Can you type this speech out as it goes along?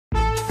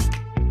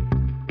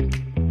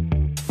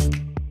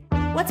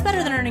What's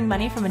better than earning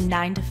money from a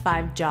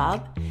 9-to-5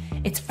 job?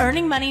 It's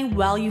earning money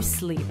while you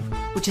sleep,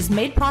 which is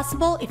made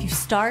possible if you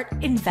start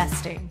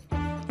investing.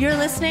 You're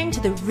listening to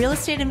the Real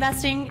Estate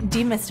Investing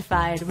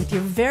Demystified with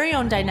your very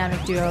own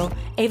dynamic duo,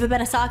 Ava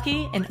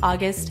Benisaki and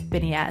August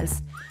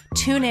Biniaz.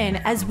 Tune in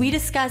as we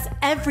discuss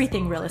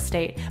everything real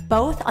estate,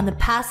 both on the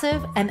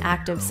passive and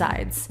active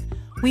sides.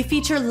 We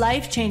feature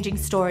life-changing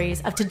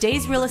stories of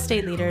today's real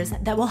estate leaders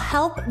that will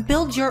help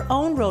build your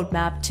own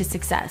roadmap to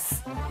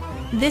success.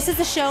 This is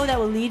a show that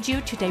will lead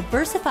you to a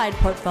diversified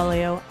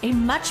portfolio, a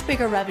much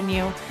bigger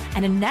revenue,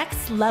 and a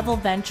next-level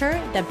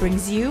venture that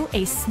brings you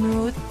a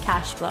smooth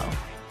cash flow.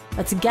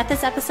 Let's get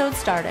this episode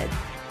started.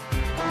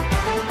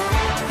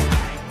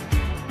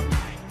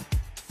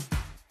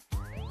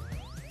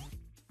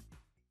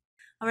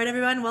 All right,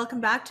 everyone,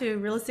 welcome back to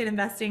Real Estate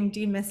Investing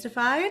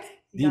Demystified.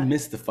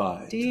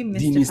 Demystified.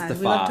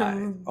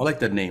 I like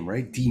that name,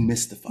 right?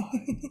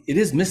 Demystified. It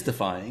is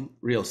mystifying,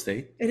 real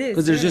estate. It is.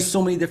 Because there's just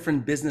so many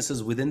different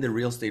businesses within the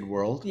real estate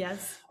world.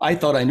 Yes. I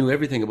thought I knew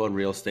everything about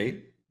real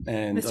estate.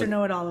 And Mr.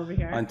 Know-It-All over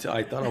here. Until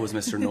I thought I was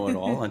Mr.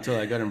 Know-It-All until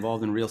I got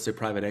involved in real estate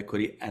private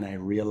equity and I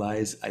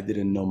realized I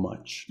didn't know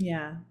much.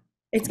 Yeah.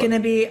 It's going to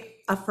be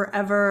a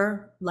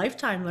forever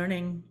lifetime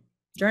learning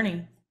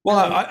journey. Well,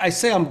 I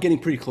say I'm getting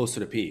pretty close to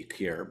the peak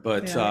here,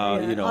 but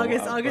you know,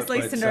 August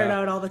likes to nerd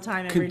out all the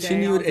time.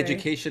 Continued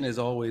education is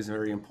always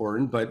very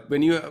important. But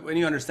when you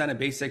understand the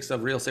basics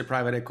of real estate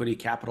private equity,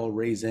 capital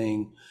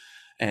raising,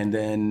 and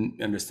then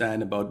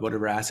understand about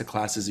whatever asset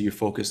classes you're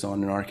focused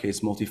on, in our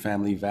case,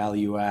 multifamily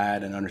value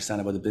add, and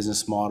understand about the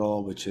business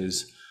model, which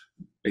is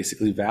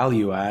basically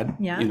value add.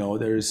 Yeah. You know,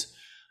 there's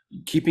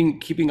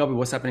keeping up with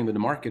what's happening with the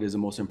market is the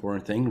most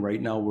important thing.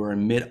 Right now, we're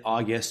in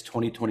mid-August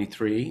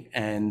 2023,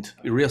 and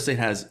real estate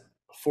has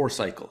 4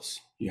 cycles.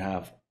 You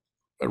have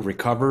a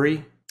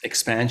recovery,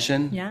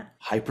 expansion,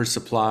 hyper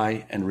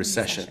supply, and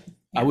recession.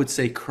 Yeah. I would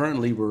say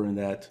currently we're in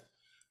that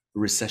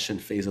recession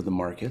phase of the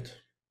market.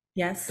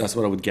 Yes. That's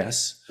what I would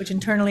guess. Which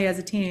internally as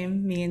a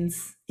team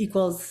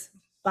equals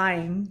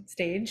buying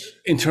stage.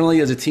 Internally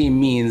as a team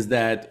means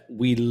that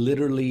we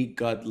literally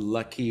got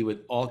lucky with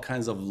all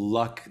kinds of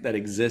luck that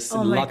exists,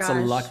 and lots of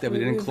luck that we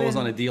didn't close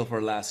on a deal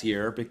for last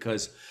year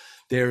because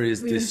there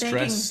is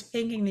distress.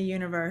 Thanking the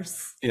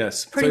universe.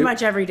 Yes. Pretty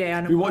much every day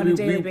on a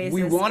daily basis.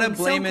 We want to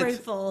blame it. I'm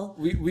so grateful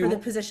for the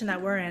position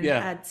that we're in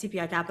at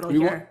CPI Capital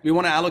here. We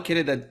want to allocate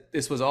it that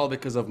this was all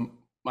because of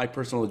my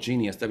personal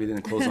genius that we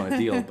didn't close on a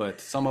deal,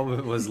 but some of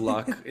it was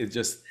luck. It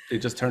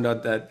just turned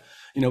out that,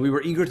 you know, we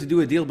were eager to do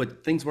a deal,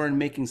 but things weren't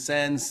making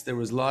sense. There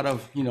was a lot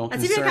of, you know,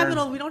 concern. At CPI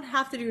Capital, we don't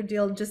have to do a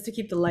deal just to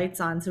keep the lights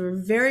on. So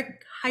we're very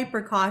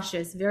hyper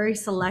cautious, very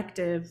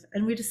selective,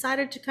 and we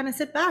decided to kind of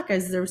sit back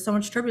as there was so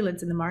much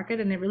turbulence in the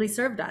market, and it really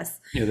served us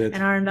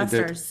and our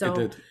investors. It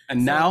did.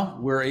 Now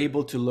we're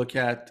able to look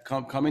at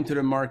coming to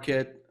the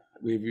market.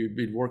 We've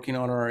been working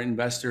on our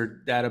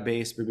investor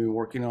database. We've been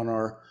working on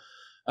our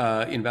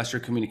investor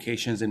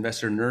communications,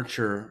 investor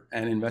nurture,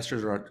 and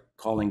investors are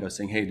calling us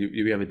saying, hey,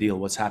 do we have a deal?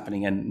 What's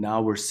happening? And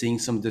now we're seeing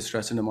some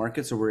distress in the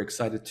market. So we're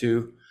excited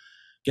to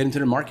get into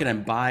the market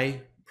and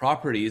buy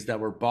properties that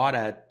were bought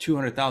at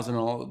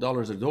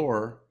 $200,000 a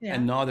door. Yeah.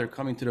 And now they're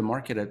coming to the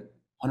market at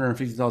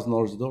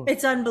 $150,000 a door.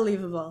 It's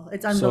unbelievable.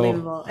 It's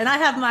unbelievable. And I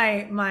have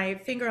my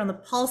finger on the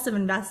pulse of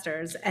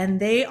investors, and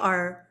they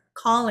are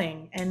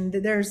calling, and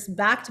there's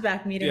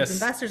back-to-back meetings.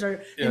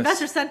 Yes.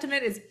 Investor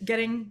sentiment is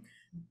getting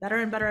better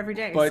and better every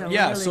day. But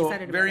so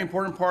very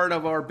important part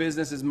of our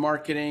business is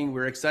marketing.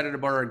 We're excited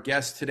about our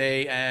guests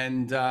today.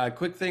 And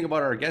quick thing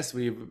about our guests,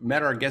 we've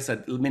met our guests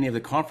at many of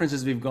the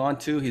conferences we've gone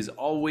to. He's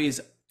always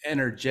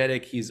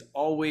energetic. He's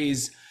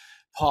always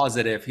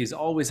positive. He's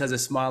always has a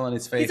smile on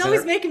his face. He's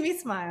always making me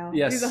smile.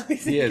 Yes,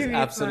 he is,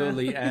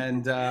 absolutely.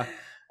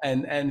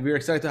 And we're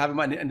excited to have him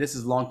on. And this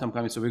is a long time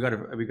coming, so we got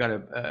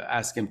to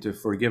ask him to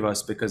forgive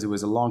us because it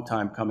was a long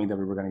time coming that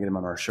we were going to get him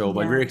on our show.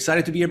 But we're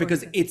excited to be here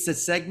because it's a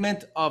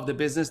segment of the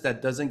business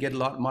that doesn't get a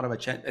lot of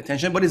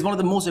attention, but it's one of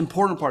the most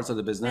important parts of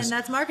the business. And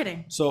that's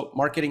marketing. So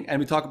marketing, and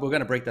we're going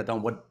to break that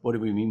down. What do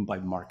we mean by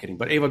marketing?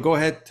 But Ava, go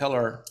ahead, tell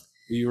our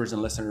viewers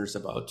and listeners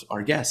about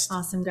our guest.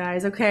 Awesome,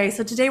 guys. Okay,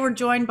 so today we're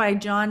joined by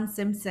Jon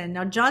Simpson.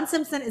 Now, Jon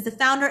Simpson is the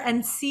founder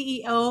and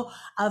CEO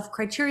of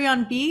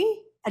Criterion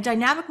B, a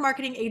dynamic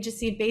marketing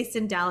agency based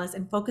in Dallas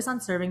and focused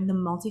on serving the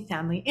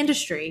multifamily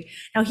industry.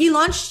 Now, he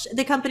launched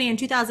the company in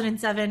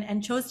 2007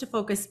 and chose to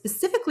focus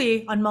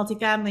specifically on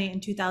multifamily in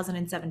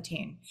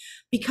 2017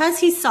 because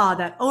he saw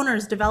that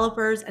owners,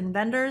 developers, and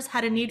vendors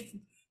had a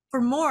need for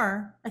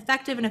more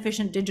effective and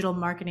efficient digital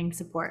marketing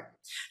support.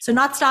 So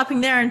not stopping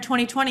there, in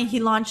 2020,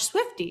 he launched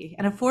Swifty,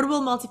 an affordable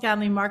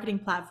multifamily marketing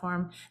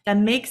platform that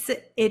makes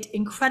it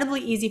incredibly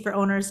easy for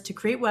owners to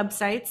create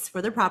websites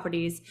for their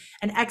properties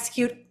and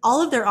execute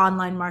all of their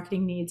online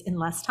marketing needs in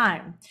less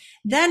time.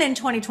 Then in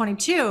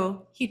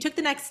 2022, he took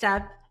the next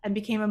step and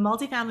became a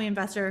multifamily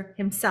investor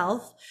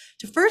himself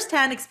to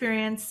firsthand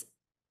experience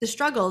the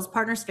struggles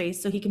partners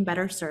face so he can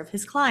better serve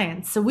his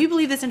clients. So we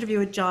believe this interview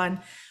with Jon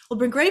will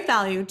bring great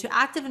value to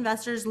active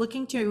investors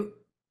looking to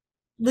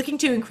looking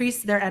to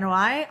increase their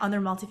NOI on their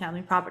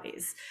multifamily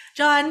properties.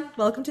 John,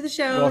 welcome to the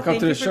show. Welcome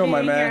to the show,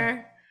 my man.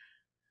 Here.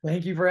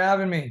 Thank you for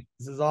having me.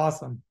 This is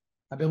awesome.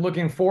 I've been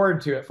looking forward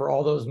to it for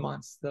all those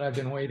months that I've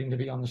been waiting to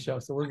be on the show.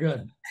 So we're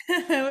good.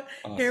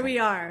 Awesome. Here we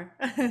are.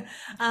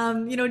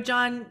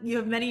 John, you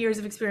have many years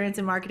of experience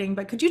in marketing,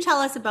 but could you tell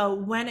us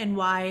about when and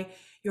why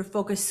your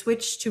focus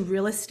switched to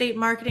real estate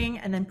marketing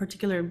and then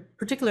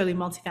particularly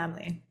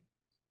multifamily?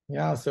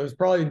 Yeah, so it's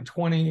probably in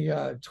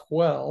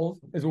 2012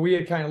 is what we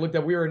had kind of looked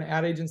at. We were an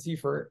ad agency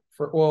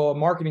a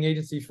marketing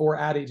agency for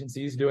ad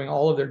agencies doing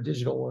all of their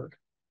digital work.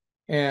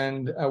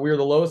 And we were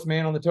the lowest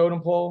man on the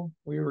totem pole.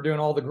 We were doing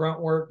all the grunt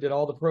work, did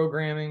all the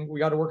programming. We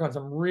got to work on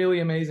some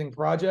really amazing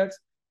projects,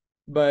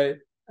 but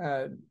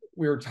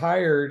we were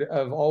tired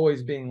of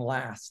always being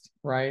last,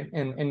 right?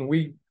 And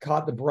we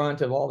caught the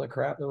brunt of all the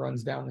crap that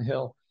runs down the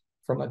hill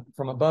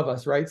from above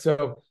us, right?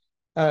 So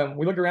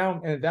we looked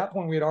around, and at that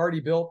point, we had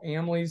already built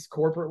Amley's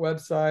corporate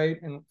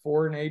website and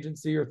for an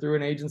agency or through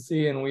an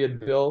agency, and we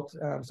had built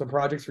some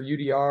projects for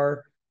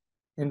UDR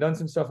and done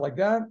some stuff like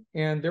that.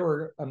 And there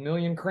were 1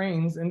 million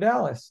cranes in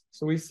Dallas.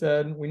 So we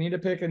said, we need to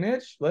pick a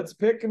niche. Let's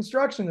pick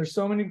construction. There's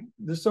so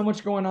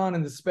much going on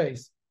in the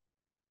space.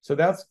 So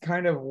that's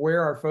kind of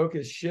where our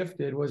focus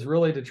shifted, was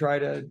really to try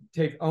to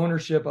take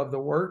ownership of the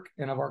work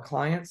and of our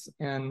clients,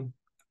 and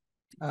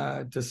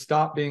to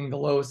stop being the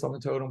lowest on the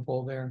totem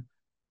pole there.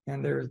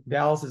 And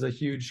Dallas is a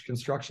huge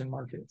construction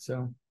market.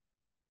 So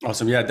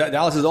awesome. Yeah,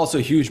 Dallas is also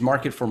a huge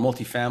market for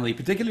multifamily,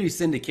 particularly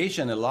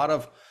syndication. A lot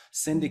of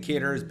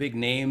syndicators, big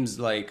names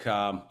like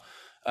Brad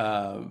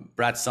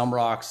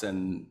Sumrocks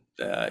and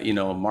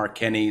Mark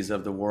Kenny's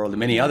of the world, and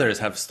many others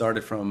have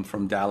started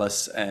from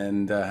Dallas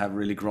and have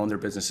really grown their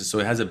businesses. So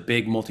it has a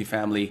big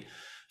multifamily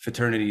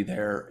fraternity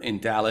there in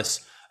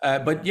Dallas.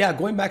 But yeah,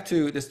 going back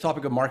to this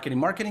topic of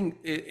marketing,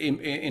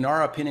 in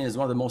our opinion, is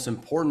one of the most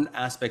important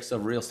aspects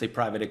of real estate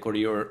private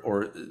equity,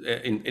 or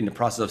in the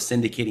process of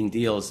syndicating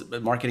deals.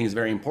 But marketing is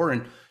very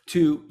important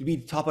to be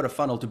top of the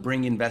funnel, to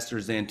bring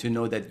investors in, to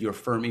know that your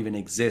firm even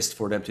exists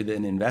for them to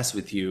then invest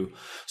with you.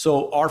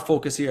 So our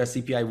focus here at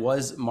CPI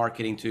was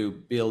marketing, to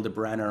build a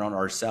brand around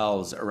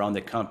ourselves, around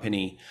the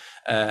company,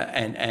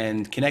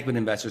 and connect with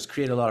investors,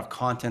 create a lot of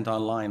content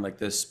online like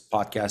this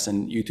podcast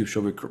and YouTube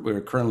show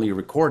we're currently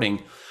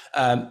recording.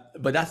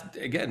 But that's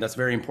a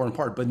very important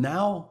part. But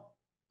now,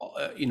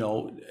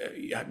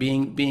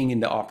 being in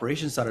the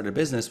operations side of the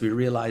business, we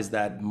realize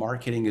that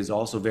marketing is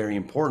also very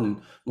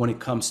important when it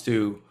comes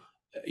to,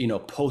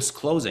 post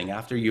closing.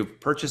 After you've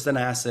purchased an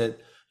asset,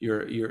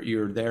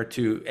 you're there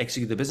to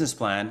execute the business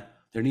plan.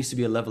 There needs to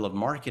be a level of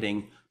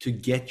marketing to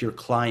get your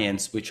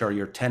clients, which are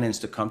your tenants,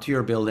 to come to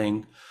your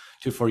building,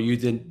 for you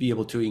to be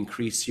able to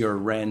increase your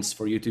rents,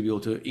 for you to be able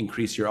to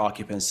increase your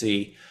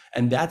occupancy.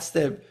 And that's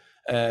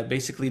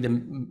basically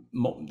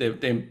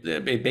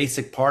the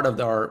basic part of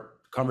our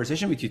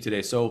conversation with you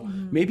today. So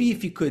maybe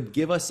if you could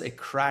give us a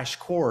crash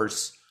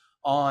course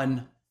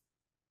on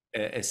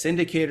a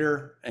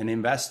syndicator, an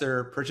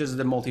investor purchases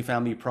the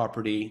multifamily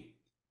property.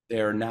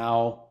 They're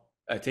now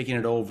taking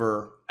it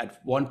over.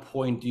 At one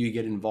point do you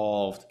get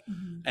involved?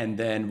 And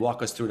then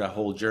walk us through that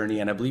whole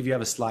journey. And I believe you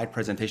have a slide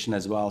presentation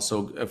as well.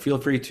 So feel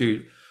free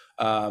to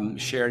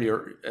share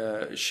your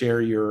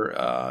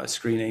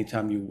screen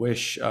anytime you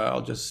wish.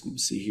 I'll just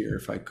see here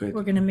if I could.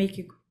 We're going to make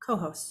you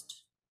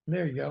co-host.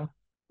 There you go.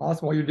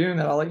 Awesome. While you're doing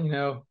that, I'll let you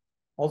know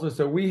also.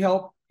 So we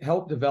help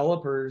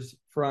developers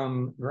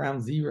from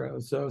ground zero.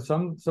 So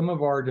some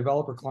of our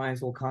developer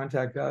clients will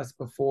contact us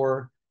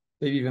before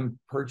they've even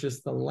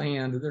purchased the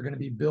land that they're going to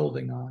be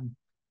building on.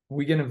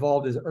 We get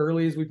involved as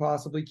early as we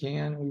possibly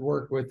can. We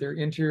work with their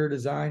interior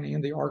design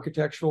and the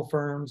architectural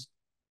firms.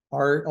 A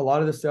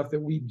lot of the stuff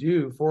that we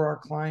do for our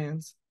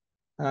clients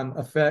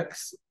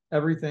affects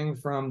everything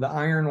from the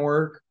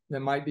ironwork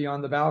that might be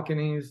on the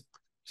balconies,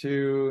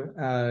 to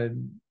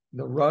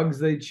the rugs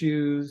they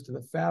choose, to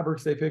the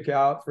fabrics they pick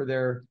out for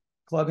their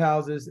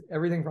clubhouses,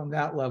 everything from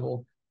that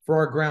level for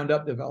our ground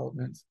up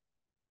developments.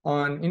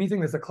 On anything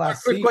that's a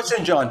class C. Quick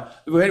question, John.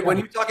 When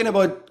you're talking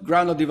about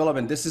ground up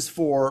development, this is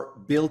for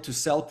build to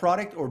sell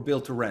product or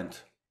build to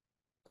rent?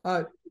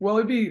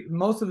 Well,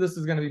 most of this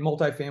is going to be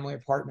multifamily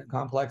apartment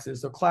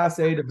complexes. So class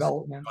A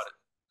developments.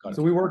 Got it.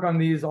 So we work on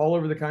these all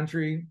over the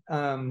country.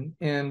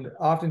 And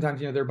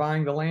oftentimes, they're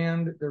buying the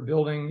land, they're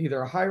building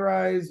either a high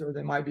rise, or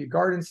they might be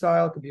garden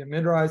style, it could be a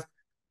mid rise.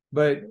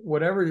 But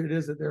whatever it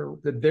is that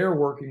they're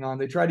working on,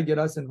 they try to get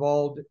us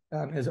involved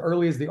as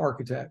early as the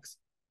architects,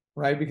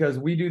 right? Because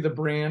we do the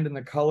brand and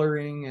the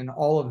coloring and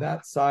all of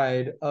that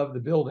side of the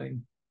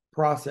building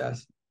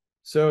process.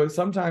 So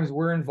sometimes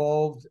we're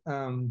involved,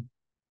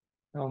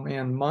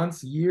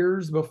 months,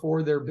 years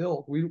before they're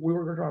built. We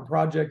worked on a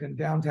project in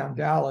downtown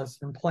Dallas,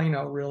 in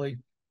Plano, really,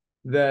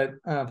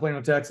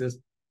 Plano, Texas,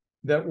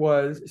 that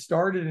was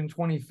started in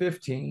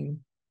 2015.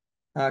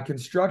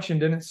 Construction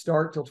didn't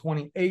start till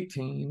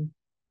 2018.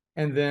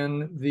 And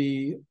then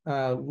the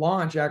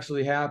launch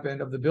actually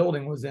happened of the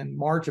building was in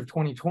March of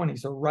 2020.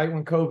 So right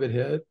when COVID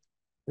hit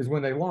is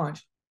when they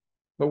launched.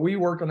 But we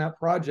worked on that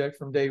project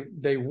from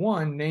day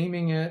one,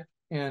 naming it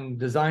and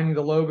designing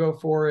the logo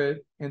for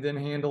it, and then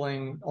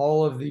handling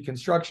all of the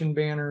construction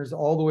banners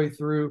all the way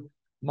through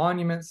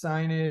monument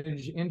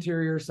signage,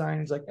 interior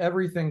signage, like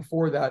everything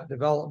for that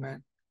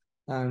development.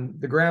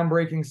 The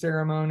groundbreaking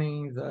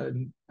ceremony,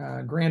 the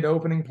grand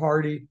opening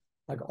party,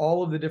 like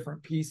all of the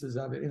different pieces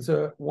of it. And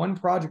so one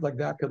project like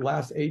that could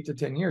last 8 to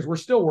 10 years. We're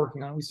still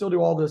working on it. We still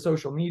do all the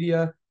social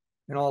media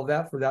and all of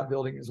that for that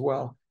building as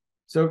well.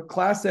 So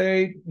Class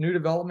A new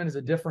development is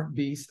a different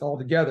beast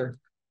altogether.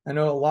 I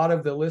know a lot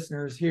of the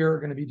listeners here are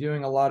going to be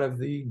doing a lot of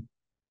the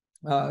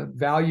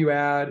value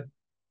add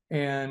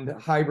and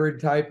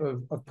hybrid type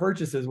of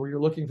purchases where you're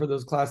looking for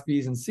those Class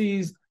Bs and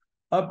Cs,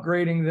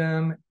 upgrading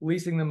them,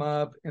 leasing them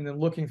up, and then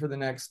looking for the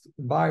next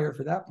buyer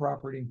for that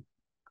property.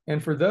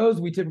 And for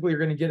those, we typically are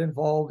going to get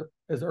involved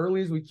as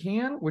early as we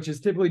can, which is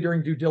typically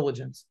during due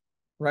diligence,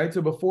 right?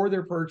 So before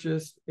they're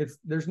purchased,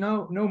 there's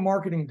no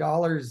marketing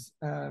dollars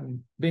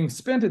being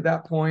spent at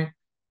that point,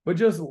 but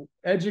just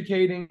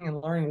educating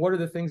and learning what are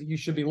the things that you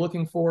should be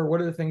looking for,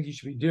 what are the things you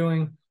should be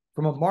doing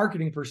from a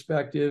marketing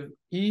perspective,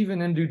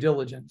 even in due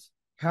diligence.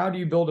 How do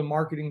you build a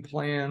marketing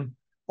plan,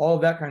 all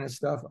of that kind of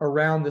stuff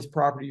around this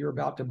property you're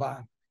about to buy?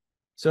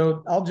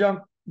 So I'll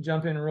jump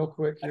in real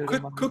quick here.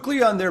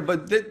 Quickly on there,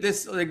 but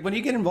this, like, when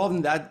you get involved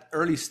in that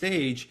early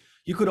stage,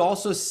 you could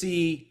also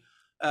see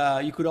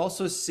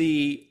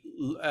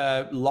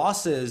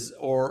losses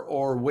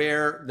or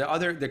where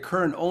the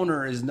current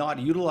owner is not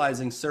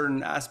utilizing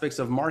certain aspects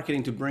of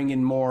marketing to bring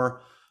in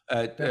more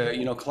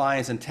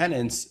clients and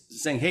tenants,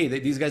 saying, hey,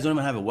 these guys don't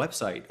even have a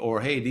website,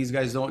 or hey, these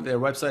guys their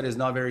website is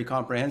not very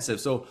comprehensive.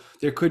 So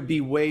there could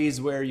be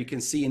ways where you can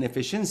see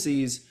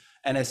inefficiencies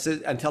and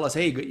tell us,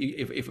 hey,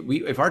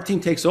 if our team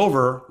takes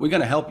over, we're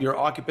going to help your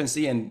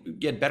occupancy and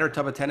get better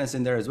type of tenants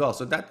in there as well.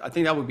 So that, I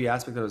think that would be an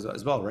aspect of it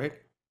as well, right?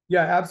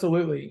 Yeah,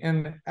 absolutely.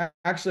 And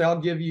actually, I'll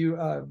give you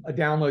a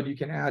download you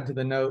can add to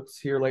the notes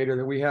here later,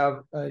 that we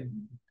have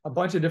a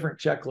bunch of different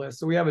checklists.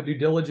 So we have a due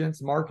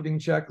diligence marketing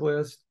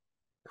checklist,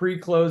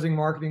 pre-closing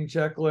marketing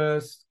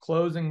checklist,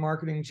 closing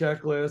marketing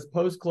checklist,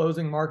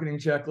 post-closing marketing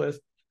checklist,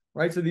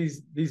 right? So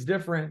these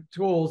different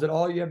tools that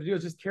all you have to do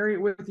is just carry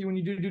it with you when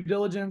you do due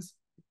diligence.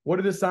 What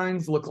do the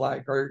signs look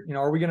like? Or,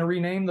 are we going to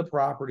rename the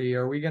property?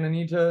 Are we going to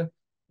need to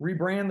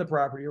rebrand the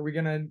property? Are we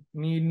going to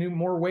need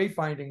more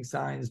wayfinding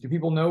signs? Do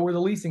people know where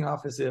the leasing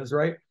office is,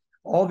 right?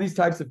 All these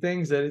types of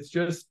things that it's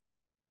just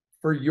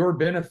for your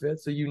benefit.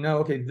 So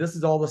okay, this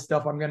is all the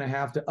stuff I'm going to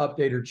have to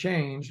update or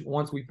change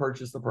once we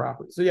purchase the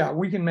property. So yeah,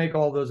 we can make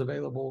all those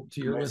available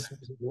to your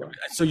listeners as well.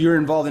 So you're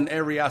involved in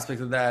every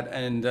aspect of that.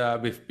 And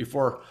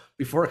before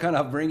kind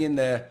of bringing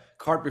the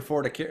cart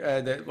before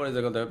before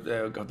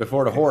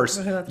the horse,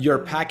 your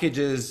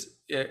packages,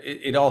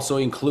 it also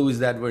includes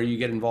that, where you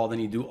get involved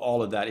and you do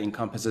all of that,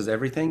 encompasses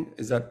everything.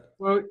 Is that?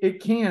 Well,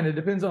 it can. It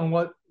depends on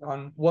what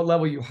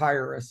level you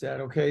hire us at.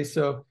 Okay,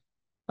 so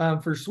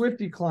for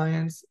Swifty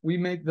clients, we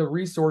make the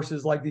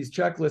resources like these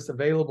checklists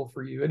available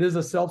for you. It is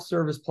a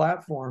self-service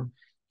platform.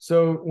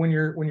 So when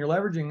you're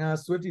leveraging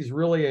us, Swifty is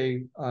really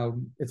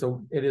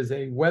it is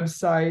a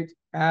website,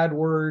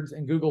 AdWords,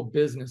 and Google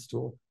business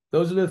tool.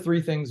 Those are the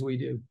three things we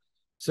do.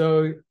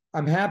 So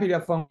I'm happy to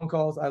have phone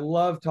calls. I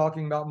love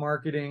talking about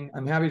marketing.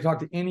 I'm happy to talk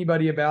to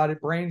anybody about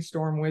it,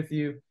 brainstorm with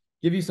you,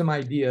 give you some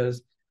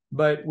ideas.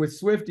 But with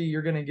Swifty,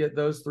 you're going to get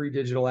those 3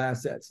 digital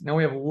assets. Now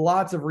we have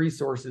lots of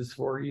resources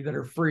for you that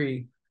are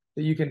free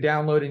that you can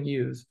download and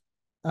use.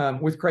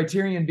 With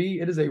Criterion B,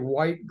 it is a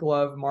white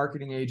glove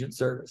marketing agent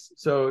service.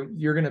 So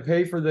you're going to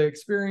pay for the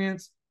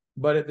experience,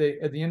 but at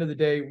the end of the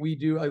day, we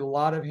do a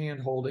lot of hand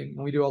holding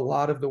and we do a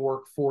lot of the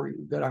work for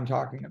you that I'm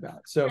talking about.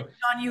 So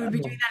Jon, you would be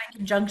doing that in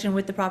conjunction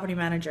with the property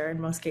manager in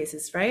most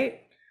cases,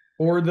 right?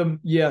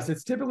 Yes,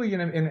 it's typically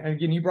and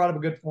again, you brought up a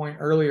good point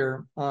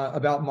earlier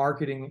about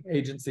marketing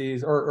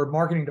agencies or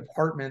marketing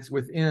departments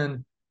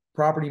within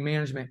property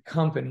management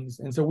companies.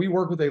 And so we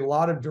work with a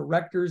lot of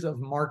directors of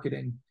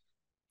marketing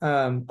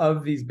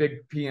of these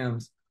big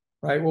PMs,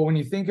 right? Well, when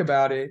you think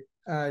about it,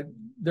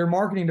 their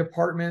marketing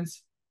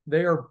departments,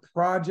 they are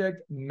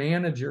project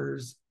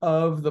managers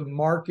of the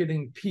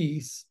marketing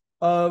piece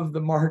of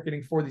the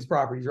marketing for these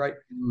properties, right?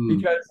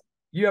 Because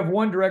you have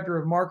one director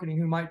of marketing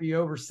who might be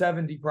over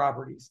 70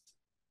 properties.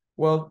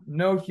 Well,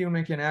 no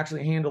human can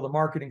actually handle the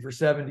marketing for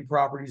 70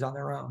 properties on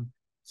their own.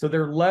 So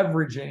they're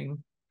leveraging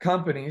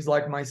companies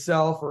like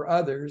myself or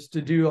others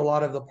to do a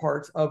lot of the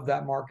parts of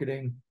that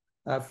marketing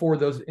for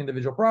those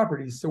individual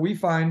properties. So we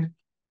find,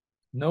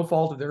 no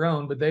fault of their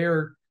own, but they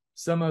are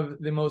some of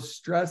the most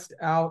stressed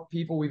out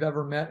people we've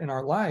ever met in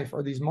our life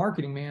are these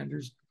marketing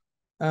managers.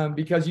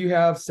 Because you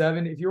have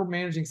if you're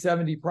managing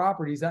 70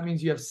 properties, that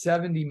means you have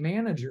 70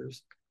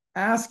 managers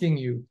asking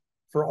you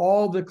for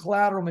all the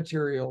collateral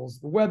materials,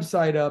 the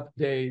website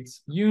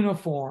updates,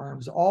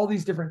 uniforms, all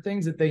these different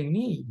things that they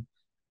need.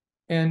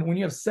 And when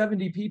you have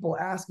 70 people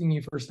asking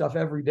you for stuff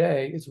every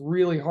day, it's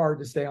really hard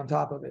to stay on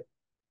top of it,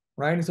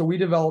 right? And so we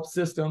develop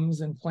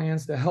systems and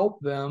plans to help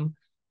them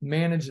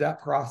manage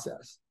that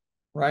process,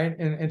 right?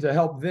 And to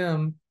help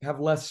them have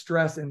less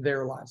stress in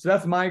their lives. So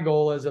that's my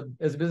goal as a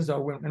business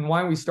owner. And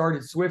why we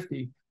started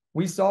Swifty,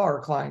 we saw our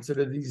clients that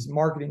are these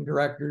marketing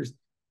directors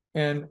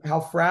and how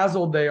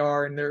frazzled they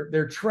are, and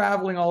they're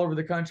traveling all over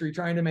the country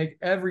trying to make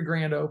every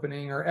grand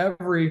opening or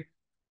every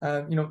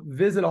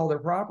visit all their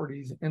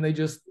properties, and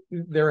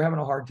they're having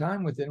a hard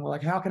time with it. And we're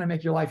like, how can I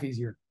make your life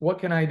easier? What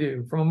can I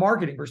do from a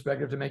marketing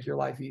perspective to make your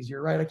life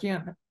easier, right?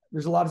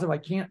 There's a lot of stuff I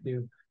can't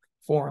do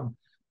for them.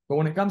 But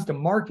when it comes to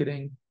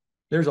marketing,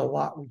 there's a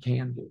lot we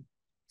can do.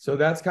 So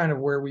that's kind of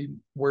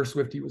where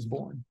Swifty was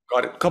born.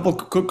 Got it. Couple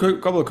of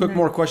quick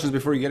more questions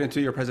before you get into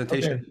your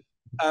presentation.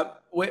 Okay.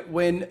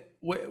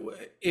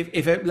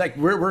 If like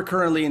we're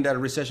currently in that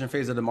recession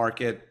phase of the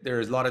market,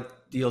 there's a lot of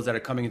deals that are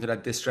coming into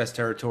that distressed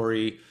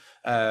territory.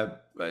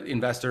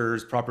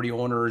 Investors, property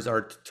owners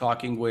are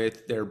talking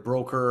with their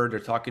broker, they're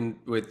talking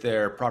with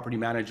their property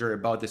manager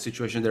about the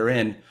situation they're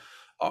in.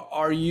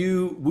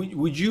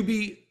 Would you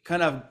be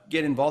kind of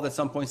get involved at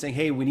some point saying,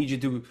 hey, we need you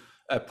to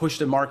push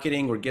the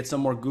marketing or get some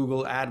more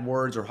Google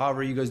AdWords or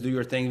however you guys do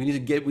your thing? We need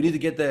to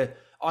get the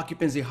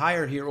occupancy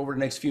higher here over the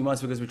next few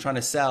months because we're trying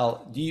to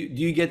sell. Do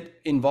you get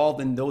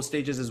involved in those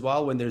stages as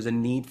well when there's a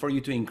need for you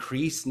to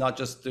increase, not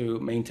just to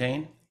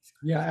maintain?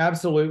 Yeah,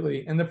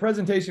 absolutely. And the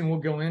presentation will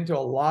go into a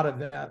lot of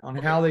that on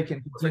how they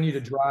can continue to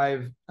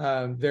drive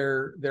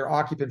their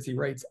occupancy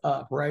rates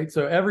up, right?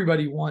 So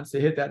everybody wants to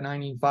hit that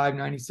 95,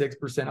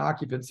 96%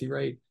 occupancy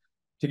rate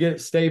to get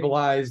it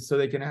stabilized so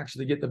they can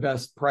actually get the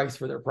best price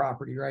for their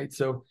property, right?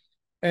 So,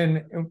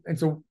 and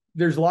so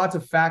there's lots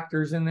of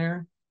factors in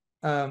there,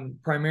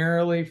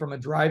 primarily from a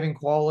driving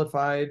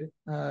qualified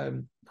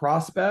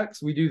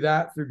prospects. We do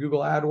that through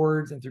Google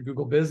AdWords and through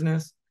Google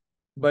Business,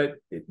 but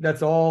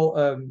that's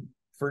all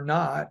for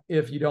naught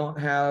if you don't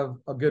have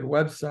a good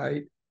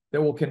website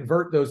that will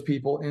convert those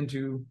people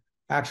into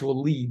actual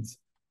leads,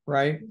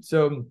 right?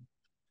 So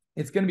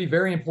it's going to be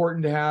very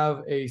important to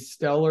have a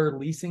stellar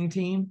leasing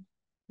team,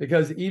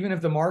 because even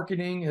if the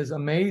marketing is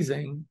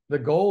amazing, the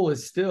goal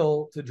is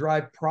still to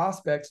drive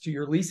prospects to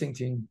your leasing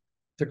team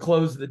to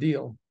close the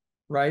deal,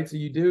 right? So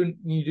you do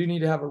need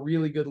to have a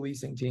really good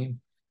leasing team,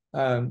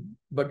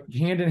 but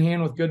hand in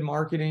hand with good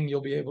marketing, you'll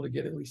be able to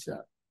get it leased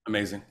up.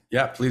 Amazing.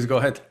 Yeah, please go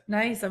ahead.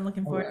 Nice. I'm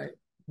looking forward. All right.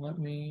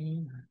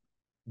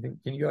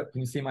 Can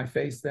you see my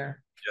face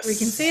there? Yes. We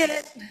can see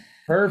it.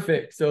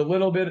 Perfect. So a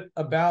little bit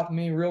about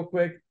me real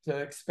quick to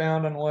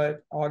expound on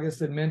what August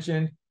had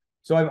mentioned.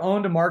 So I've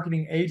owned a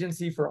marketing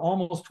agency for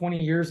almost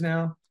 20 years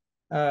now.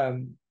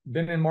 Been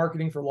in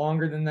marketing for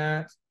longer than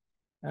that.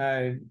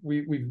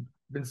 We've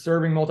been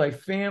serving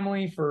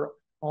multifamily for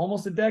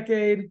almost a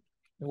decade.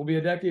 It will be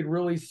a decade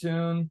really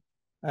soon.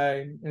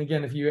 And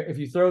again, if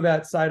you throw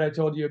that site I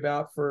told you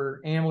about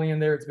for Amelie in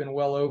there, it's been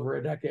well over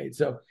a decade.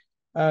 So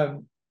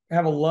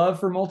have a love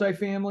for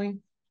multifamily.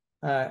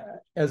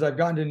 As I've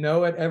gotten to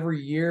know it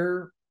every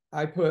year,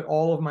 I put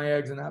all of my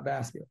eggs in that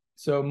basket.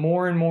 So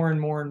more and more and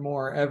more and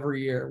more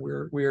every year,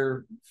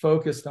 we're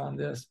focused on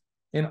this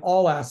in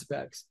all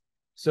aspects.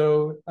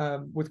 So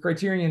with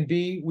Criterion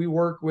B, we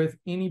work with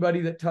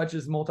anybody that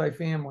touches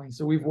multifamily.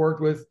 So we've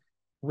worked with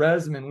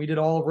Resman. We did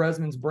all of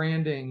Resman's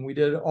branding. We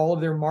did all of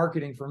their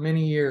marketing for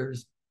many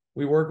years.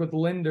 We work with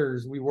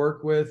lenders. We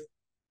work with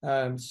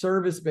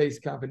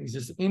service-based companies,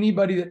 just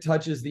anybody that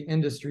touches the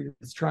industry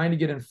that's trying to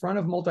get in front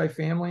of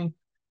multifamily,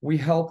 we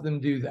help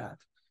them do that.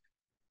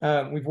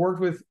 We've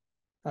worked with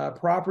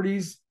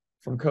properties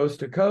from coast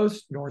to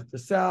coast, north to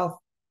south.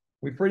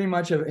 We pretty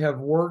much have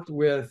worked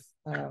with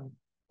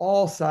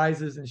all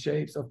sizes and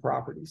shapes of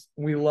properties.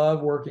 We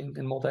love working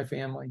in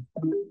multifamily.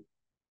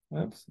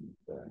 Oops,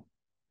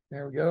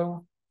 there we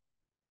go.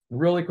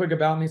 Really quick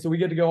about me. So we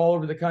get to go all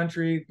over the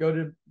country,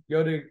 go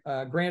to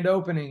grand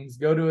openings,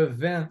 go to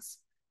events,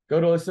 go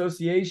to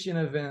association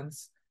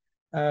events.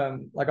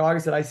 Like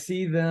August said, I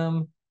see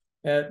them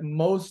at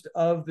most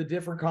of the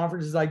different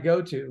conferences I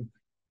go to.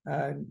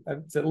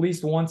 It's at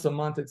least once a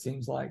month, it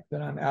seems like,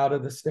 that I'm out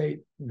of the state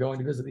going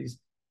to visit these.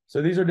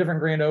 So these are different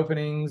grand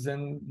openings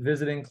and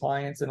visiting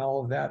clients and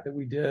all of that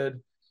we did.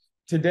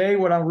 Today,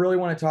 what I really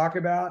want to talk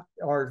about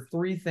are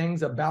 3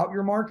 things about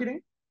your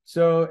marketing.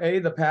 So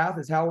the path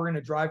is how we're going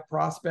to drive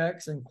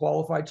prospects and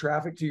qualified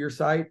traffic to your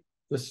site.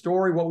 The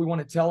story, what we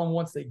want to tell them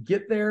once they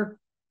get there,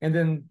 and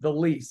then the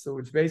lease. So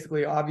which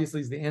basically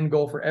obviously is the end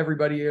goal for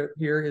everybody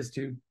here, is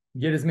to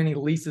get as many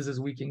leases as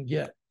we can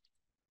get.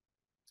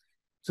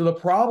 So the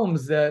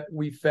problems that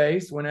we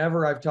face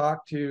whenever I've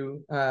talked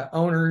to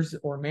owners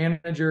or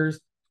managers,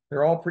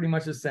 they're all pretty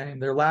much the same.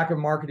 Their lack of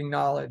marketing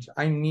knowledge.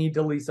 I need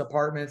to lease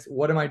apartments.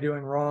 What am I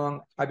doing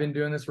wrong? I've been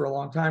doing this for a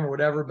long time or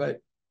whatever, but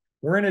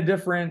we're in a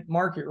different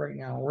market right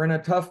now. We're in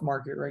a tough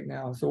market right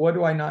now. So what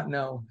do I not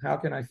know? How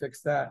can I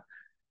fix that?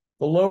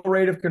 The low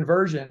rate of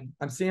conversion.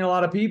 I'm seeing a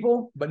lot of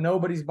people, but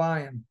nobody's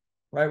buying,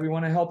 right? We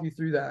want to help you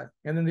through that.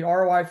 And then the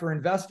ROI for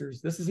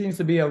investors. This seems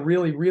to be a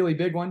really, really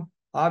big one.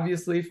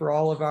 Obviously, for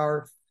all of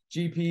our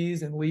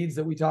GPs and leads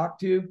that we talk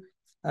to,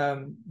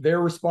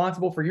 they're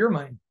responsible for your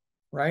money,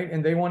 right?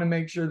 And they want to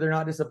make sure they're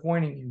not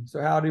disappointing you.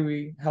 So how do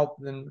we help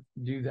them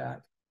do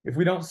that? If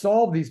we don't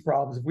solve these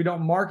problems, if we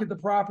don't market the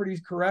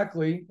properties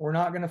correctly, we're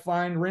not going to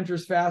find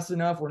renters fast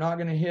enough. We're not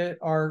going to hit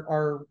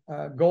our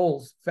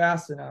goals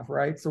fast enough,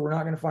 right? So we're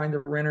not going to find the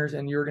renters,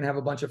 and you're going to have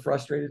a bunch of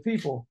frustrated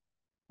people.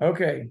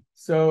 Okay,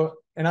 so,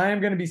 and I am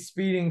going to be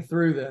speeding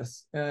through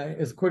this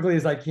as quickly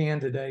as I can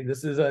today.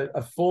 This is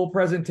a full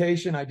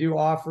presentation. I do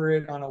offer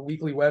it on a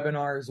weekly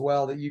webinar as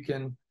well that you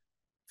can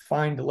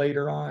find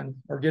later on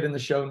or get in the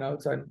show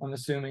notes, I'm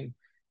assuming.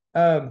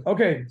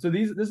 Okay, so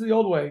this is the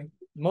old way.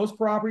 Most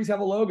properties have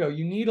a logo.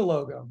 You need a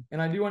logo.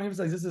 And I do want to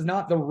emphasize this is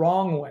not the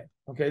wrong way.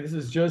 Okay, this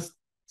is just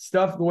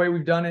stuff the way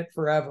we've done it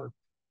forever.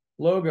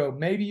 Logo.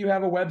 Maybe you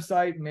have a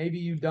website, maybe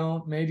you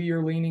don't. Maybe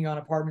you're leaning on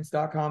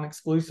apartments.com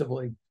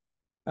exclusively.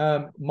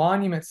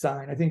 Monument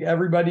sign. I think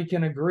everybody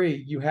can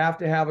agree you have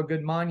to have a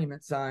good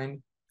monument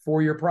sign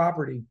for your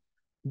property.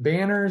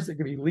 Banners, it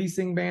could be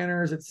leasing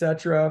banners,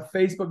 etc.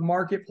 Facebook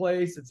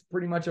Marketplace, it's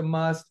pretty much a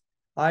must.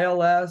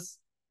 ILS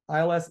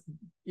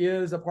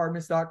is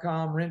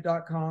apartments.com,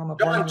 rent.com.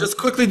 John, just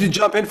quickly to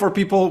jump in for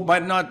people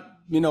might not,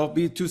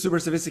 be too super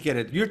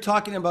sophisticated. You're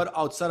talking about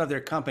outside of their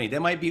company. They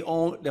might be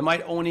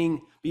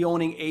owning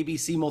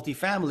ABC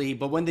Multifamily,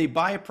 but when they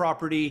buy a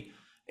property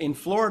in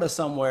Florida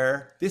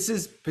somewhere, this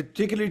is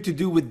particularly to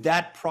do with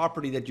that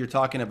property that you're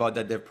talking about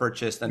that they've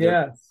purchased. And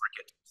yes,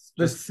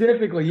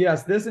 specifically,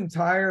 yes, this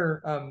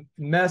entire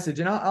message,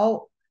 and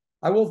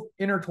I will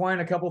intertwine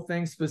a couple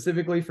things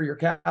specifically for your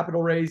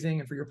capital raising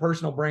and for your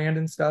personal brand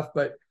and stuff,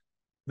 but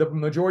the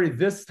majority of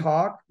this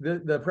talk,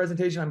 the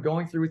presentation I'm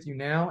going through with you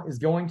now is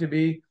going to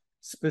be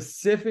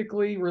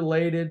specifically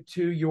related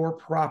to your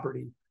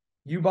property.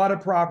 You bought a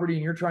property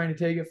and you're trying to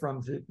take it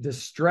from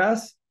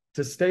distress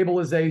to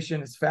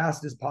stabilization as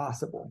fast as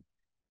possible.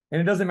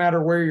 And it doesn't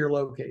matter where you're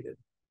located,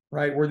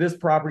 right? Where this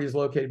property is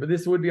located, but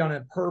this would be on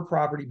a per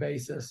property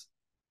basis.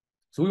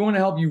 So we want to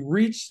help you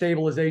reach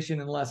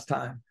stabilization in less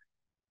time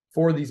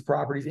for these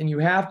properties. And you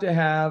have to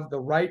have the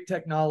right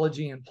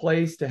technology in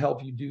place to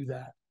help you do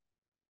that.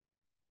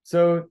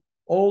 So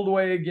old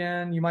way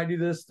again, you might do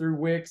this through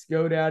Wix,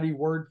 GoDaddy,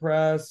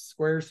 WordPress,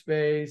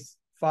 Squarespace,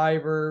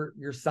 Fiverr.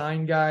 Your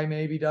sign guy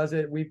maybe does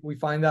it. We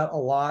find that a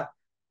lot,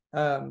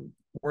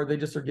 where they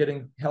just are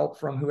getting help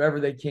from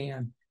whoever they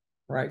can,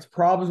 right?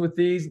 Problems with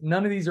these,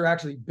 none of these are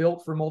actually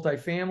built for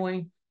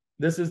multifamily.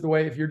 This is the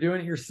way, if you're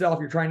doing it yourself,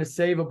 you're trying to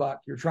save a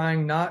buck. You're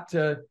trying not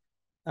to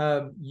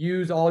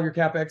use all your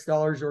CapEx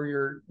dollars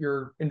or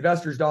your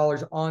investors'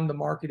 dollars on the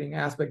marketing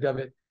aspect of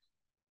it.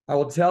 I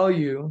will tell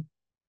you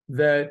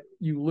that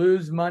you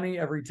lose money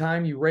every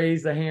time you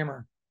raise the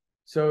hammer.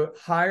 So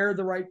hire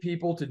the right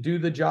people to do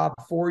the job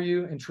for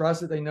you and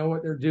trust that they know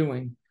what they're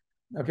doing.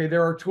 Okay,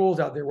 there are tools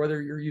out there,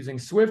 whether you're using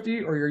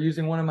Swifty or you're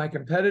using one of my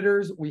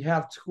competitors, we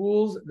have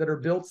tools that are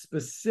built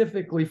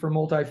specifically for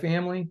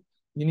multifamily.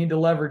 You need to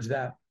leverage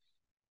that.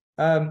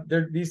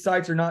 These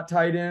sites are not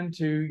tied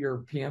into your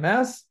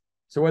PMS.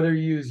 So whether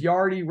you use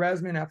Yardi,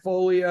 Resman,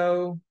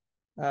 Appfolio,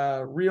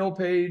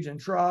 RealPage,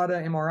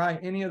 Entrada, MRI,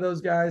 any of those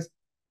guys,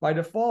 by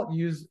default,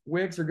 use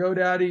Wix or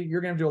GoDaddy.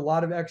 You're going to do a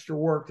lot of extra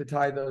work to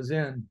tie those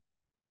in.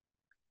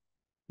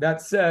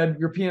 That said,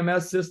 your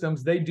PMS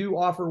systems, they do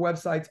offer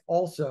websites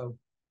also.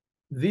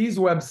 These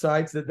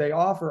websites that they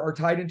offer are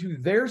tied into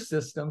their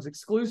systems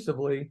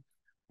exclusively.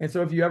 And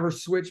so if you ever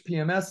switch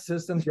PMS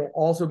systems, you'll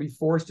also be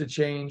forced to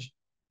change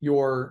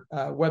your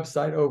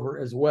website over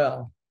as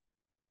well.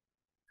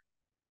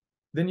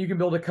 Then you can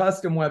build a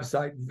custom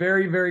website.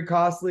 Very, very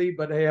costly,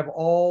 but they have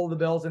all the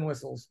bells and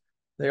whistles.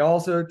 They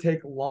also take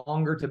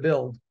longer to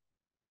build.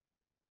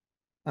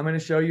 I'm going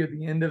to show you at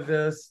the end of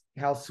this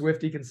how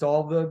Swifty can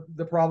solve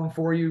the problem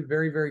for you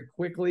very, very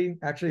quickly.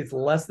 Actually, it's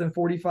less than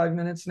 45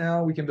 minutes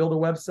now. We can build a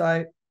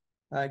website,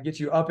 get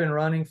you up and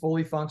running,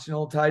 fully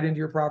functional, tied into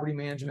your property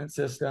management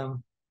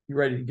system. You're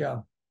ready to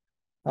go.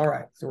 All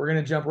right, so we're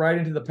going to jump right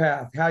into the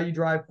path. How you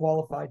drive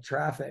qualified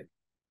traffic.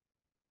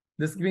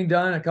 This is being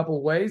done a couple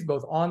of ways,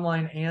 both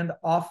online and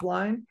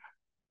offline.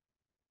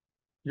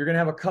 You're going to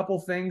have a couple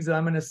things that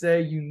I'm going to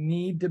say you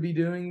need to be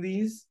doing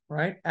these,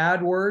 right?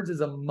 AdWords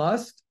is a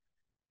must.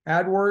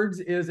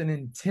 AdWords is an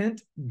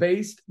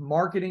intent-based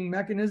marketing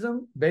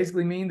mechanism,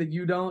 basically mean that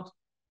you're not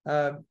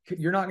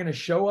going to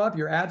show up,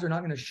 your ads are not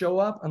going to show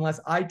up unless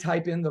I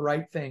type in the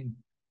right thing.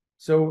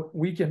 So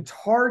we can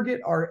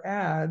target our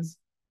ads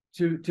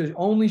to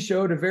only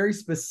show to very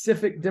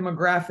specific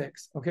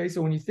demographics. Okay,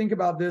 so when you think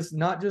about this,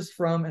 not just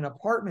from an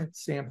apartment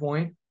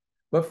standpoint,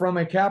 but from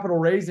a capital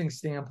raising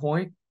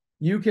standpoint,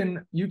 you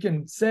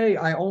can say,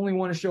 I only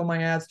want to show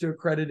my ads to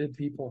accredited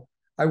people.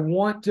 I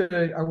want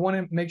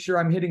to make sure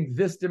I'm hitting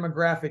this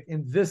demographic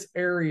in this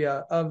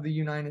area of the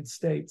United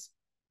States.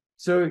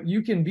 So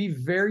you can be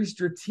very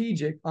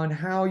strategic on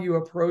how you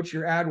approach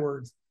your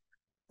AdWords.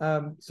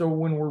 So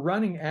when we're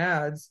running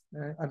ads,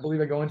 I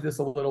believe I go into this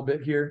a little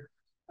bit here,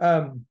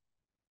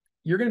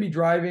 you're going to be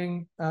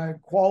driving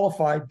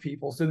qualified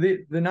people. So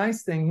the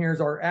nice thing here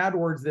is our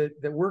AdWords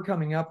that we're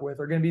coming up with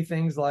are going to be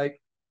things like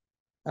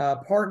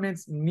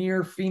apartments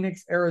near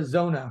Phoenix,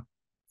 Arizona,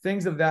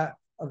 things of that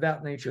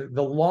nature.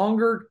 The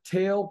longer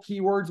tail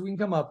keywords we can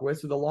come up with,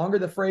 so the longer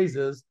the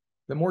phrases,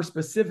 the more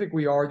specific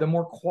we are, the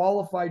more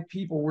qualified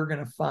people we're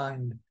going to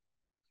find.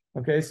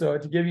 Okay, so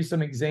to give you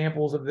some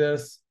examples of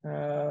this,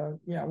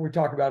 we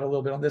talk about it a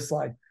little bit on this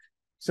slide.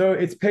 So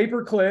it's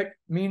pay-per-click,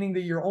 meaning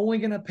that you're only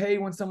going to pay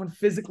when someone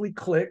physically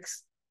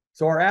clicks.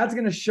 So our ad's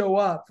going to show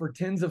up for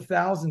tens of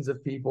thousands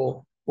of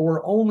people, but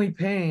we're only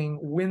paying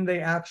when they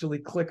actually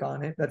click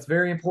on it. That's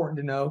very important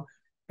to know.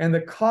 And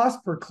the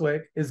cost per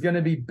click is going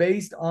to be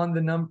based on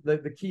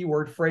the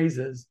keyword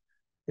phrases.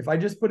 If I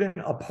just put in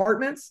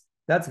apartments,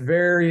 that's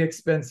very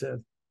expensive.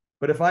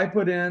 But if I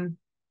put in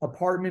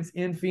apartments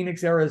in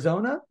Phoenix,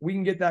 Arizona, we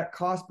can get that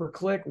cost per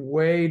click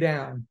way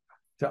down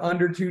to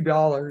under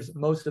 $2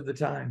 most of the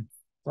time,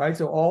 right?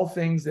 So all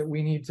things that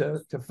we need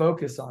to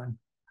focus on.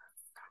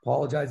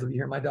 Apologize if you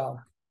hear my dog.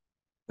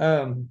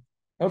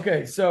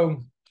 Okay,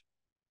 so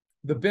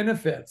the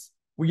benefits.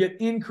 We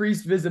get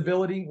increased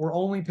visibility. We're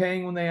only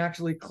paying when they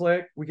actually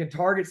click. We can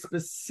target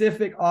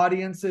specific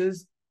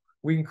audiences.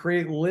 We can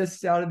create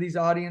lists out of these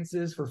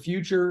audiences for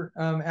future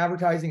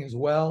advertising as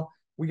well.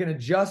 We can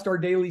adjust our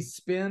daily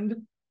spend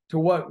to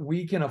what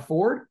we can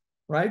afford,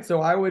 right? So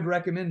I would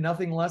recommend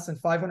nothing less than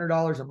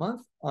 $500 a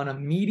month on a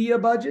media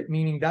budget,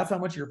 meaning that's how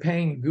much you're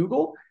paying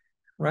Google,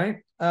 right?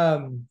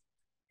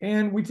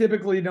 And we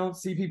typically don't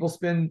see people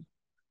spend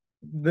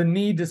the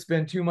need to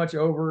spend too much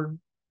over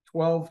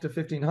 $1,200 to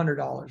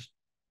 $1,500,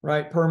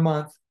 right, per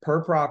month,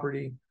 per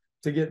property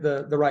to get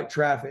the right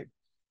traffic.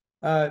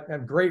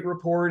 Have great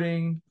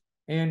reporting,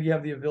 and you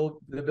have the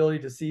ability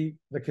to see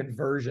the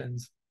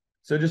conversions.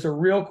 So just a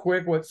real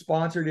quick what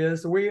sponsored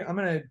is. So I'm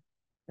going to,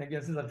 I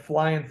guess as I'm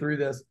flying through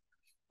this,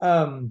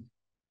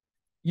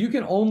 you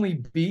can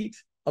only beat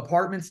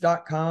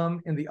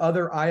apartments.com and the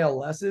other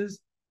ILSs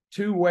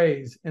two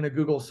ways in a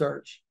Google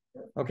search.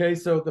 Okay,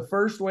 so the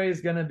first way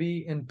is going to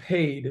be in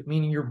paid,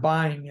 meaning you're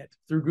buying it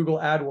through Google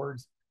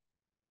AdWords.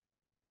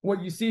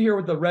 What you see here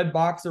with the red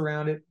box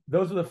around it,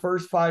 those are the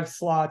first 5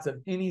 slots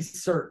of any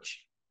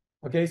search.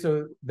 Okay,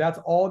 so that's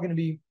all going to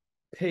be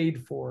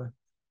paid for.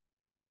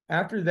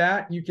 After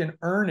that, you can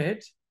earn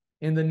it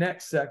in the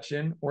next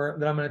section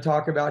that I'm going to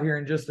talk about here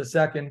in just a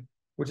second,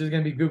 which is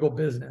going to be Google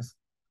Business.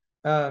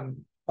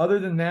 Other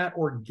than that,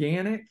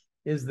 organic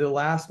is the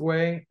last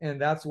way,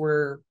 and that's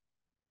where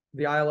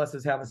the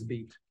ILSs have us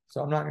beat.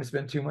 So I'm not going to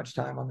spend too much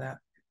time on that.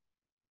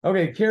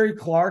 Okay, Carrie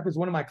Clark is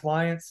one of my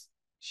clients.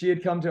 She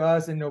had come to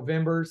us in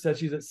November, said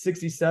she's at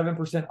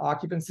 67%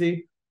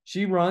 occupancy.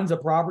 She owns a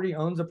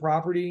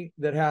property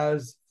that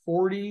has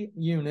 40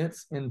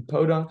 units in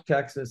Podunk,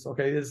 Texas.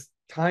 Okay, this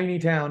tiny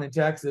town in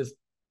Texas,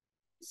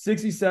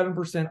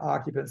 67%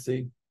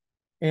 occupancy.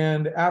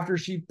 And after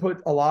she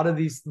put a lot of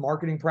these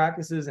marketing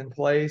practices in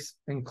place,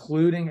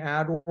 including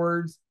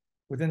AdWords,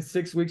 within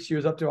 6 weeks, she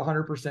was up to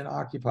 100%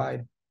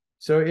 occupied.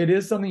 So it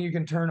is something you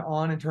can turn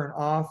on and turn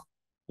off.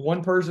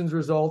 One person's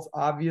results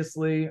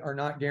obviously are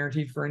not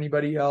guaranteed for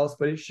anybody else,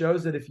 but it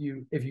shows that if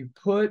you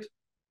put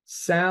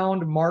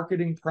sound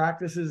marketing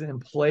practices in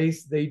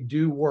place, they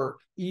do work,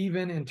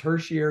 even in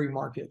tertiary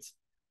markets.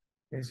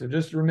 Okay, so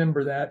just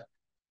remember that.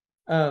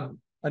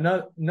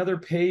 Another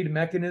paid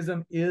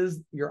mechanism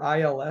is your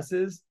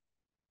ILSs.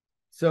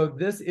 So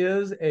this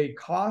is a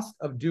cost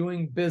of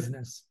doing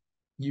business.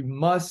 You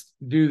must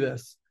do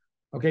this.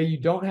 Okay, you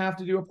don't have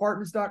to do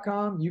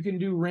apartments.com. You can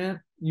do rent.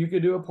 You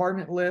could do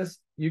apartment list.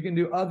 You can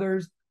do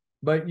others,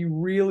 but you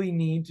really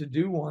need to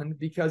do one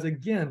because,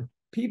 again,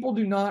 people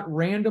do not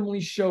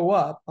randomly show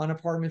up on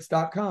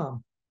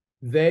apartments.com.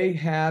 They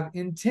have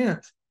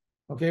intent.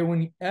 Okay,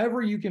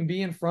 whenever you can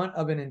be in front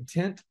of an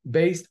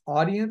intent-based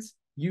audience,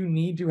 you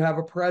need to have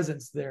a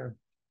presence there.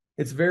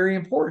 It's very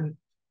important.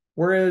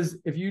 Whereas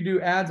if you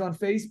do ads on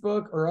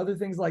Facebook or other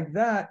things like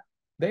that,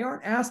 they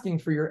aren't asking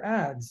for your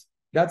ads.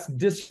 That's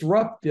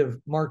disruptive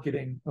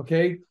marketing,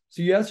 okay?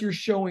 So yes, you're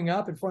showing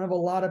up in front of a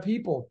lot of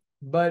people,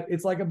 but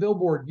it's like a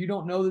billboard. You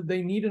don't know that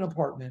they need an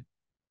apartment,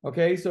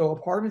 okay? So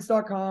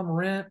apartments.com,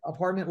 rent,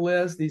 apartment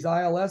list, these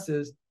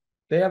ILSs,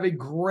 they have a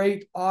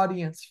great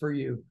audience for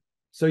you.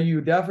 So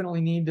you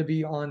definitely need to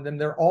be on them.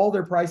 All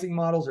their pricing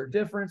models are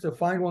different, so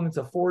find one that's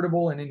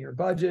affordable and in your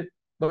budget,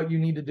 but you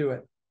need to do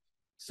it.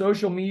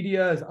 Social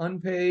media is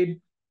unpaid.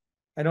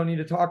 I don't need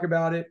to talk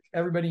about it.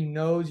 Everybody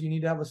knows you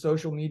need to have a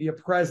social media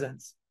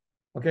presence.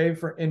 Okay,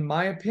 in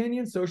my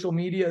opinion, social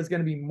media is going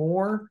to be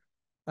more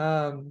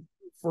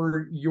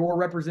for your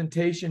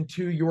representation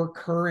to your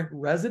current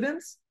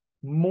residents,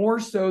 more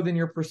so than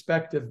your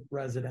prospective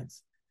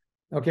residents.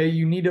 Okay,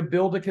 you need to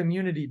build a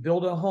community,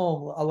 build a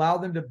home, allow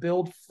them to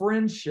build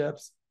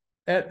friendships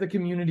at the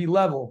community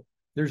level.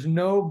 There's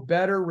no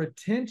better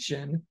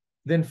retention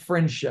than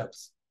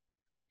friendships.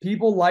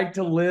 People like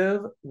to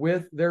live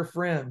with their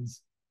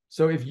friends.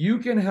 So if you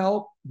can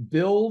help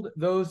build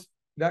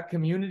that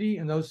community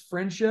and those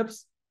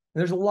friendships,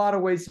 there's a lot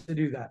of ways to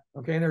do that.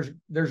 Okay, and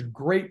there's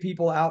great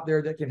people out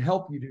there that can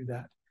help you do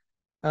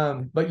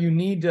that. But you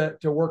need to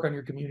work on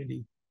your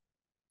community.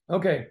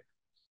 Okay,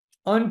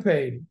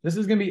 unpaid. This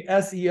is going to be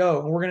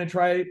SEO, and we're going to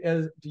try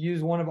to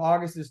use one of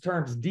August's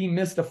terms,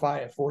 demystify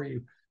it for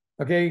you.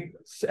 Okay,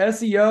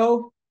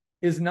 SEO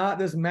is not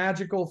this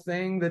magical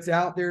thing that's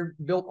out there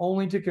built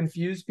only to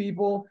confuse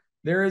people.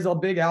 There is a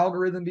big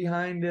algorithm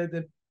behind it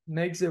that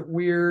makes it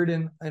weird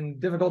and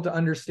difficult to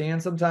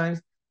understand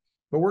sometimes.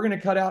 But we're going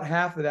to cut out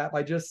half of that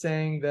by just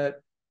saying that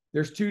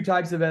there's 2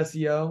 types of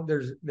SEO.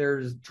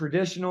 There's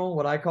traditional,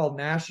 what I call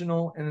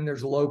national, and then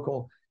there's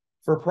local.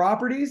 For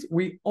properties,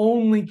 we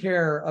only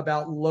care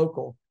about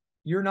local.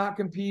 You're not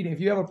competing. If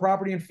you have a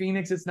property in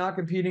Phoenix, it's not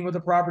competing with a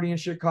property in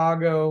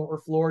Chicago or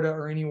Florida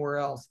or anywhere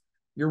else.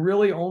 You're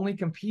really only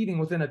competing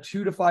within a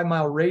 2 to 5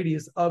 mile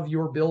radius of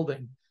your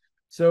building.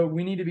 So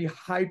we need to be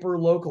hyper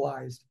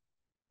localized.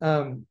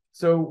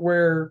 So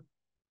where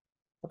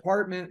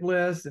apartment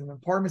lists and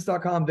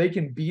apartments.com, they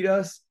can beat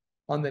us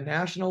on the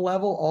national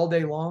level all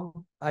day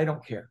long. I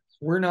don't care.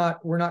 We're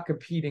not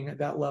competing at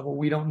that level.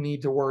 We don't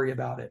need to worry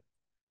about it.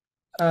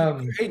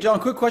 Hey, John,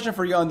 quick question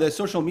for you on the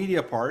social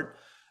media part.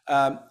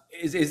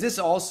 Is this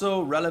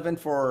also relevant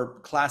for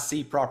Class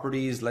C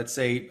properties? Let's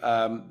say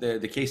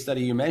the case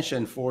study you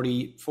mentioned,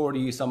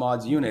 40 some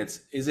odds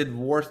units. Is it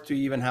worth to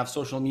even have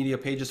social media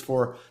pages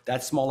for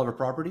that small of a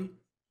property?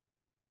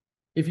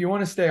 If you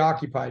want to stay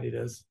occupied, it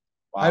is.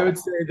 Wow. I would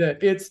say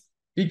that it's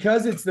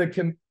because it's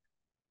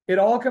it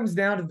all comes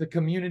down to the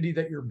community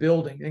that you're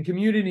building, and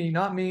community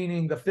not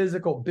meaning the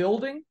physical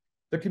building,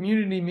 the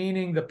community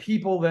meaning the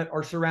people that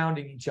are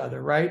surrounding each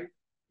other, right?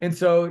 And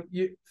so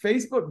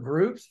Facebook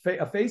groups,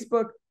 a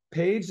Facebook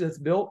page that's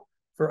built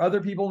for other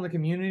people in the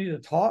community to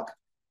talk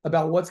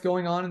about what's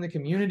going on in the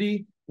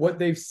community, what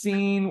they've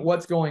seen,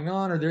 what's going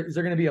on. Is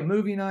there going to be a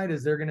movie night?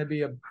 Is there going to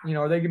be are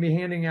they going to be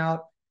handing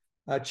out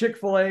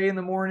Chick-fil-A in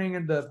the morning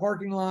in the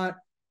parking lot?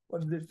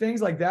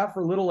 Things like that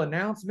for little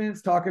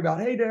announcements. Talk about,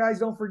 hey guys,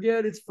 don't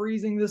forget it's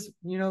freezing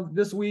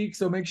this week,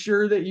 so make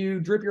sure that you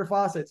drip your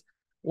faucets,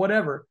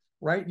 whatever,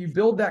 right? You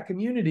build that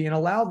community and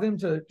allow them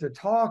to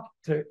talk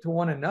to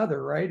one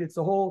another, right? It's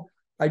the whole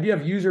idea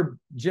of user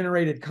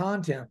generated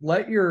content.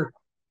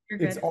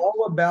 It's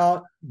all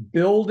about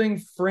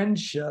building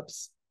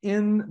friendships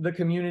in the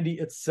community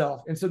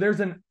itself. And so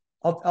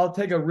I'll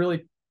take a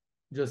really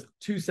just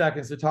 2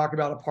 seconds to talk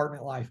about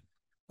Apartment Life.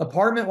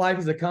 Apartment Life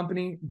is a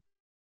company,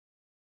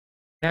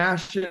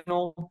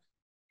 national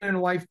and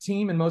wife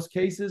team in most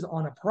cases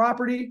on a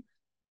property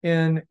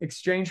in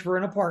exchange for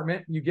an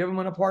apartment. You give them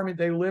an apartment,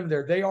 they live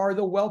there. They are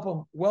the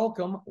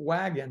welcome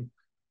wagon.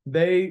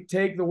 They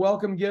take the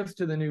welcome gifts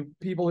to the new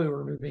people who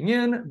are moving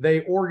in.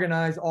 They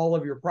organize all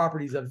of your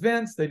property's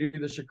events. They do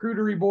the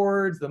charcuterie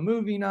boards, the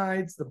movie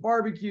nights, the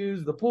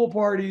barbecues, the pool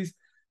parties.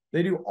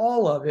 They do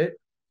all of it.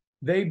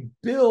 They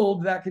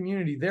build that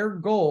community. Their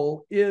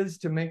goal is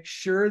to make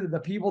sure that the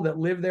people that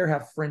live there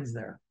have friends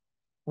there,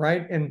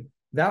 right? And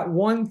that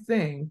one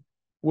thing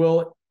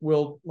will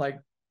like,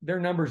 their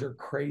numbers are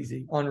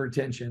crazy on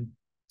retention.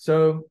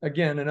 So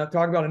again, and I'll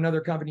talk about another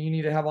company you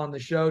need to have on the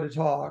show to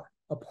talk.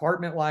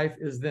 Apartment Life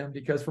is them,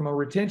 because from a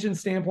retention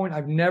standpoint,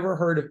 I've never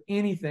heard of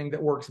anything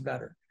that works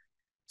better.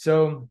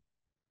 So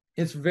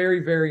it's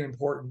very, very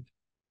important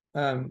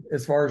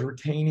as far as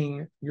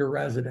retaining your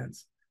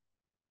residents.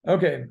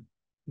 Okay,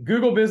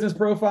 Google Business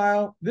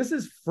Profile. This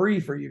is free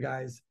for you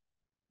guys.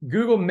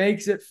 Google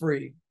makes it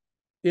free.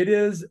 It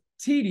is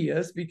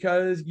tedious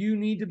because you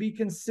need to be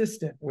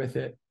consistent with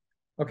it.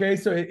 Okay,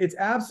 so it's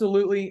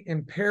absolutely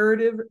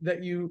imperative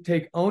that you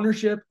take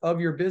ownership of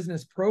your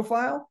business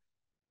profile.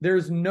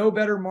 There's no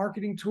better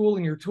marketing tool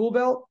in your tool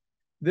belt.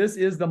 This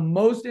is the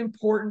most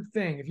important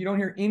thing. If you don't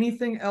hear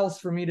anything else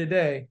from me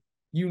today,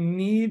 you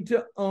need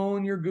to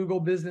own your Google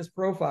Business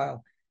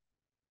Profile.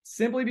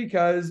 Simply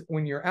because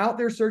when you're out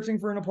there searching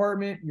for an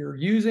apartment, you're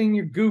using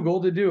your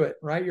Google to do it,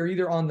 right? You're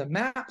either on the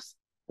maps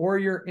or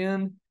you're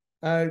in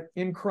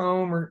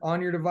Chrome or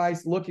on your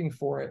device looking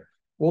for it.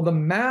 Well, the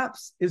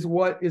maps is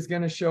what is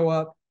going to show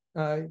up.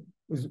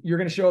 You're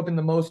going to show up in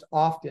the most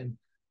often.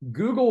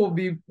 Google will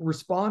be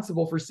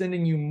responsible for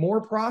sending you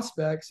more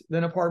prospects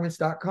than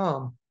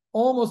apartments.com,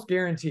 almost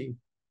guaranteed.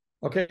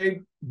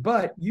 Okay,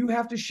 but you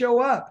have to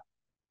show up.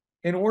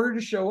 In order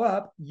to show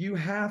up, you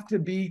have to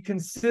be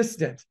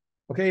consistent.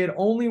 Okay, it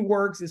only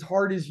works as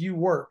hard as you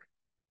work.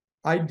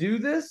 I do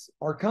this,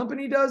 our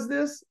company does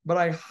this, but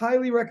I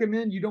highly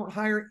recommend you don't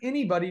hire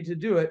anybody to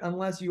do it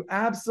unless you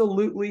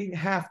absolutely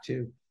have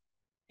to.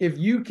 If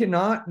you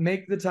cannot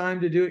make the time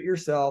to do it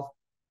yourself,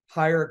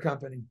 hire a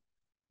company.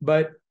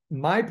 But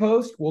my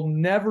post will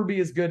never be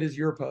as good as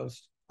your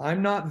post.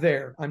 I'm not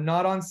there. I'm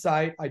not on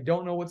site. I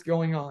don't know what's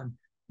going on.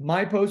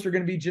 My posts are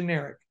going to be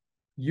generic.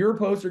 Your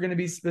posts are going to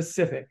be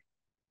specific.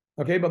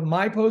 Okay, but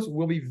my posts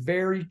will be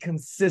very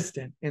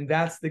consistent, and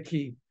that's the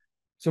key.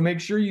 So make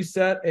sure you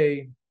set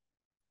a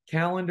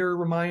calendar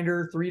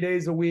reminder 3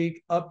 days a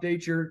week,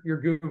 update your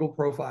Google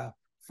profile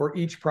for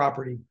each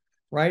property,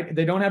 right?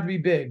 They don't have to be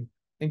big.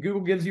 And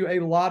Google gives you a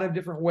lot of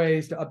different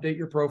ways to update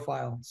your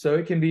profile. So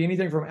it can be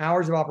anything from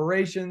hours of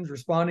operations,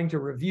 responding to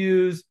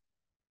reviews.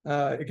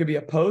 It could be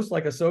a post,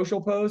 like a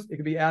social post. It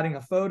could be adding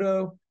a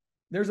photo.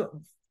 There's a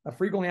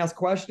frequently asked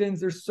questions.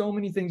 There's so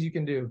many things you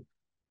can do,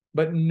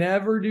 but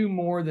never do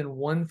more than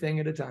one thing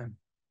at a time,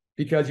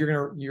 because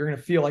you're gonna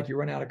feel like you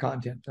run out of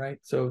content, right?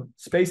 So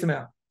space them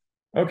out.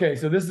 Okay,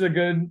 so this is a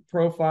good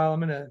profile. I'm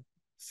gonna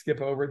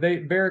skip over.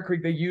 Barrett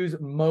Creek, they use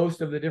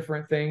most of the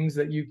different things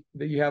that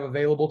you have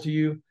available to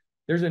you.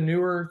 There's a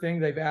newer thing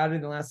they've added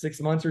in the last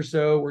 6 months or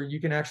so where you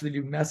can actually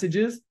do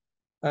messages.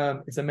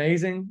 It's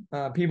amazing.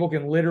 People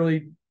can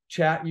literally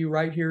chat you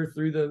right here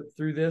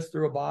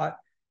through a bot.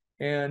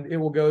 and it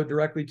will go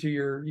directly to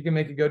you can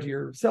make it go to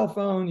your cell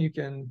phone. You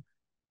can,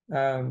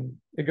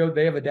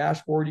 they have a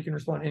dashboard. You can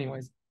respond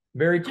anyways.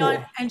 Very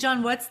cool.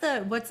 John, what's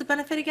the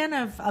benefit again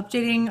of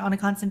updating on a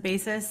constant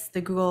basis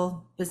the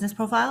Google business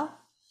profile?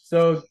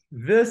 So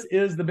this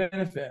is the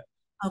benefit.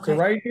 Okay. So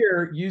right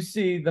here, you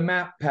see the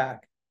map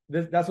pack.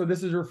 That's what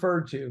this is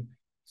referred to.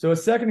 So a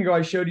second ago,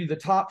 I showed you the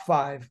top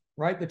 5,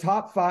 right? The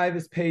top 5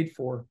 is paid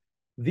for.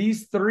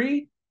 These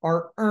 3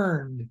 are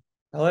earned.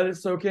 Now let it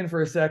soak in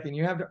for a second.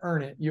 You have to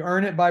earn it. You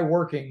earn it by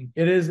working.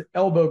 It is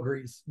elbow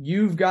grease.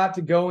 You've got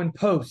to go and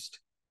post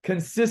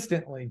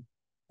consistently.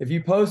 If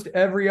you post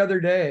every other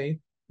day,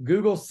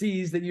 Google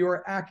sees that you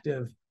are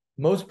active.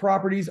 Most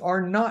properties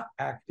are not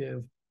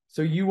active.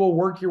 So you will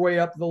work your way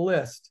up the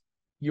list.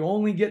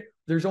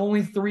 There's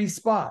only 3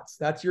 spots.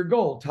 That's your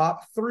goal,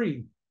 top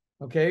 3.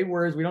 Okay.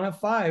 Whereas we don't have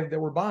 5 that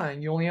we're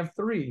buying. You only have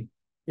 3.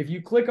 If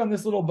you click on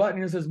this little button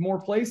here that says more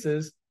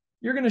places,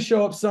 you're going to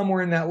show up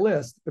somewhere in that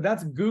list. But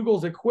that's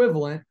Google's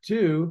equivalent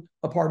to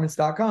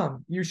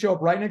apartments.com. You show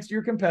up right next to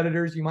your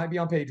competitors. You might be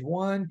on page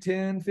 1,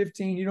 10,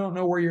 15. You don't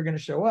know where you're going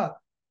to show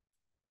up.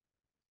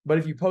 But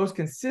if you post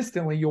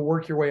consistently, you'll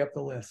work your way up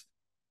the list.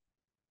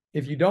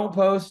 If you don't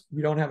post,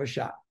 you don't have a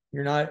shot.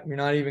 You're not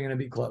even going to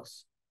be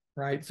close,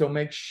 right? So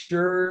make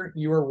sure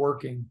you are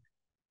working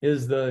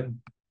is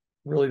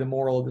really the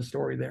moral of the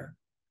story there.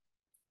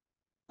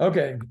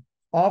 Okay,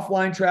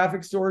 offline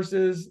traffic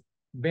sources,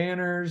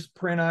 banners,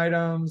 print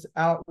items,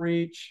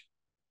 outreach.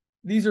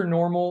 These are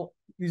normal.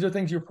 These are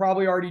things you're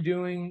probably already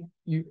doing.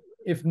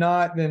 If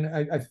not, then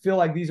I feel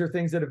like these are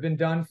things that have been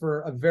done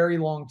for a very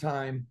long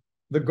time.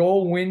 The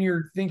goal when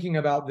you're thinking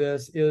about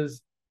this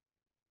is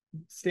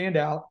stand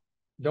out.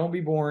 Don't be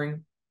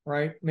boring,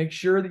 right? Make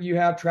sure that you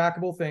have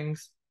trackable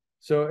things.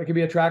 So it could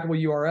be a trackable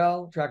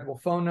URL,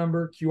 trackable phone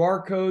number.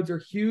 QR codes are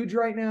huge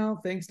right now,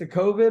 thanks to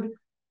COVID,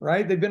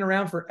 right? They've been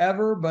around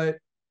forever, but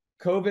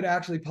COVID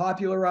actually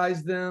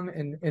popularized them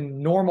and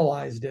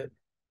normalized it.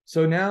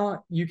 So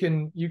now you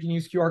can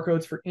use QR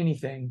codes for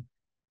anything.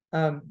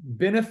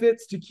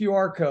 Benefits to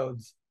QR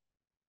codes.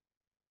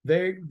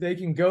 They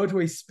can go to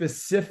a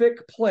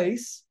specific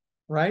place,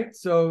 right?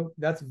 So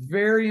that's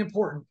very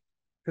important.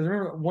 Because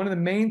remember, one of the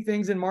main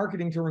things in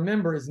marketing to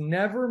remember is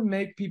never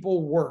make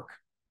people work.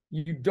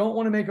 You don't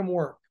want to make them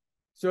work.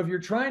 So if you're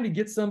trying to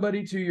get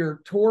somebody to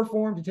your tour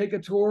form to take a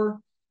tour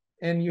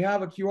and you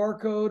have a QR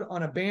code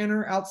on a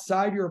banner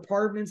outside your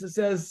apartments that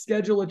says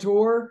schedule a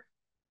tour,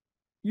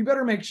 you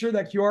better make sure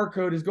that QR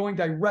code is going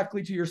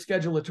directly to your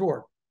schedule a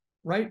tour,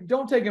 right?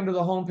 Don't take them to the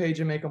homepage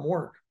and make them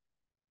work,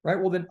 right?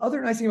 Well, then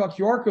other nice thing about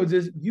QR codes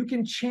is you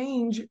can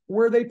change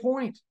where they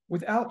point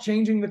without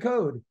changing the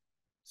code.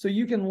 So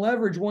you can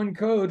leverage one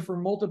code for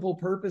multiple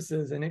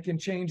purposes and it can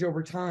change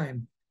over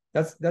time.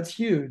 That's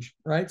huge,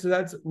 right? So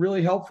that's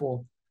really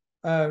helpful.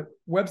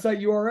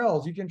 Website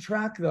URLs, you can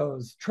track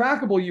those.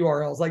 Trackable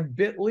URLs like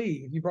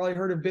bit.ly, you've probably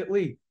heard of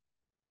bit.ly.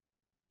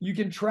 You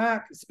can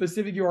track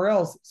specific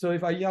URLs. So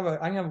if I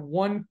have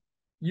one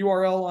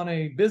URL on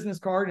a business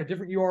card and a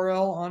different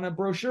URL on a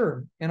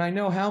brochure, and I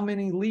know how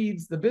many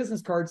leads the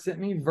business card sent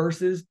me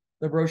versus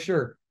the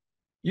brochure.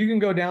 You can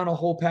go down a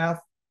whole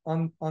path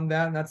on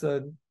that, and that's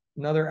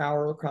another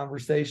hour of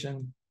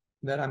conversation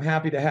that I'm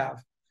happy to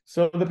have.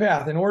 So the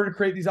path, in order to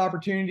create these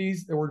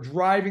opportunities that we're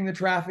driving the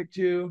traffic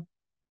to,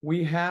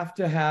 we have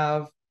to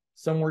have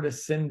somewhere to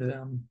send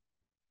them.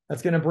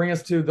 That's going to bring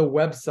us to the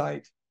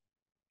website.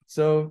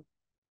 So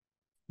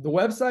the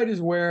website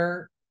is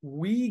where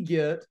we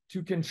get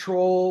to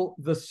control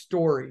the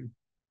story.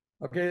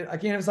 Okay, I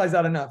can't emphasize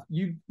that enough.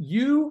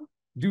 You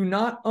do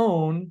not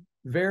own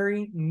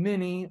very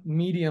many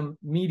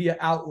media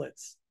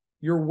outlets.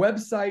 Your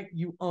website,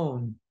 you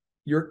own.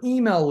 Your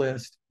email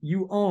list,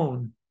 you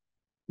own.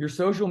 Your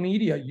social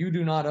media, you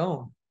do not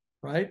own,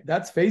 right?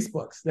 That's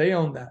Facebook's. They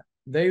own that.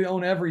 They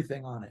own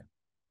everything on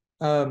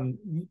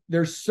it.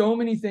 There's so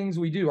many things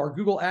we do. Our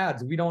Google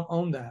ads, we don't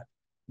own that.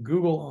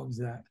 Google owns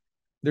that.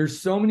 There's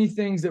so many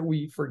things that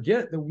we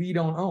forget that we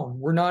don't own.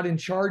 We're not in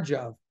charge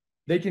of.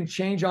 They can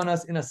change on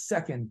us in a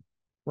second,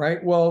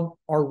 right? Well,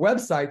 our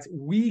websites,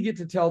 we get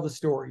to tell the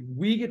story.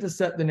 We get to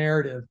set the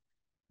narrative.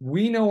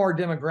 We know our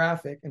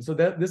demographic. And so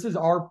this is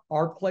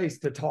our place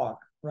to talk,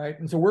 right?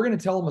 And so we're going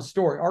to tell them a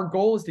story. Our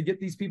goal is to get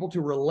these people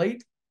to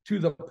relate to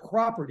the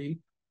property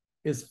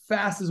as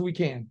fast as we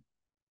can.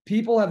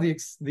 People have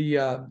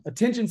the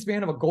attention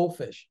span of a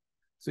goldfish.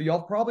 So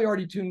y'all probably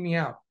already tuned me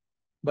out,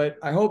 but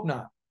I hope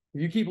not.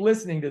 If you keep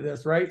listening to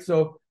this, right?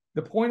 So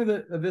the point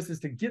of this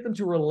is to get them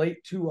to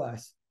relate to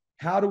us.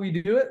 How do we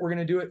do it? We're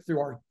going to do it through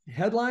our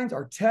headlines,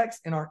 our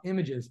text, and our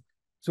images.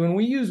 So when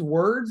we use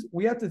words,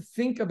 we have to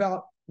think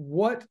about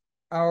what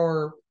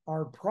our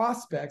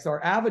prospects,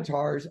 our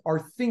avatars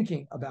are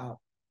thinking about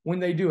when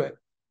they do it.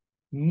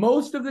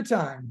 Most of the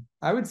time,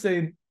 I would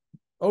say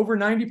over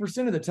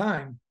 90% of the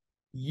time,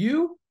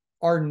 you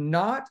are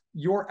not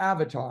your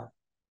avatar.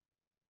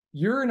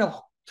 You're in a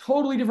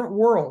totally different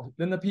world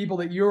than the people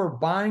that you're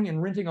buying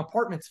and renting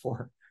apartments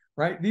for,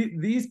 right?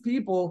 These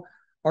people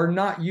are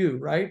not you,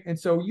 right? And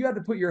so you have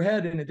to put your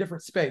head in a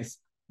different space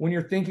when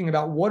you're thinking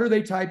about what are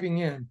they typing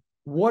in?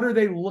 What are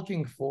they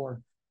looking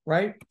for,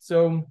 right?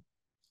 So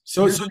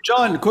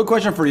John, quick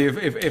question for you.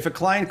 If a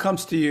client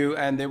comes to you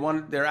and they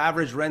want their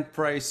average rent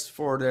price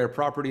for their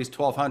property is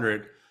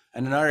 1,200,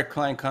 and another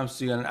client comes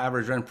to you and an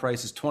average rent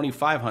price is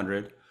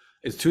 2,500,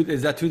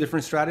 is that two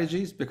different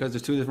strategies because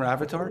there's two different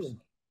avatars?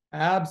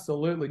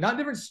 Absolutely. Not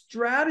different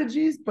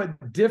strategies,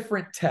 but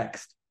different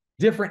text,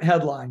 different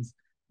headlines,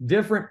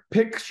 different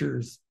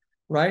pictures,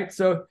 right?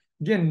 So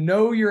again,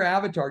 know your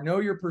avatar, know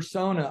your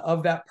persona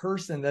of that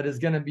person that is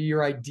going to be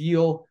your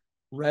ideal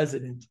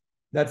resident.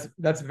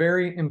 That's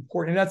very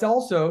important. And that's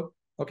also,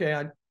 okay,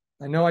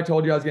 I know I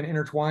told you I was going to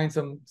intertwine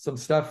some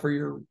stuff for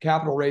your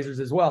capital raisers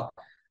as well.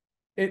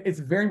 It's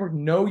very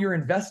important. Know your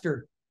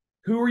investor.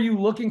 Who are you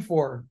looking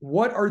for?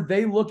 What are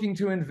they looking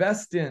to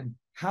invest in?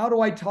 How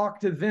do I talk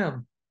to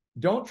them?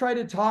 Don't try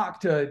to talk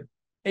to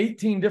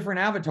 18 different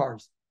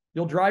avatars.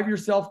 You'll drive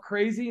yourself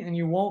crazy and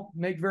you won't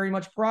make very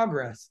much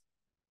progress.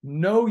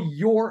 Know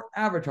your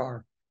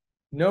avatar.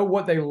 Know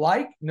what they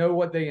like, know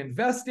what they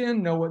invest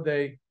in, know what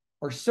they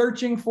are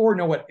searching for,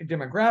 know what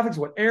demographics,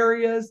 what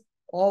areas,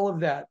 all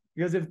of that.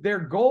 Because if their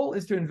goal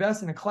is to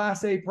invest in a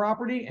Class A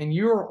property and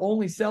you're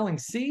only selling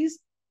C's,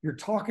 you're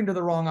talking to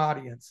the wrong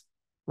audience,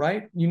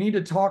 right? You need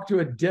to talk to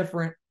a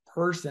different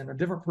person, a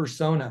different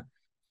persona.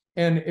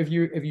 And if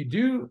you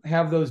do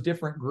have those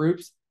different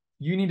groups,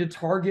 you need to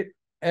target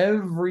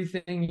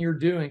everything you're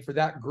doing for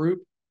that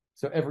group.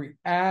 So every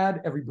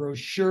ad, every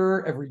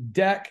brochure, every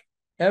deck,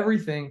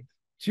 everything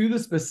to the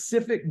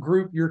specific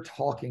group you're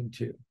talking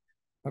to.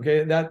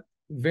 Okay, that's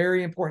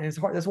very important. It's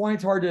hard. That's why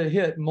it's hard to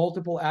hit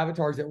multiple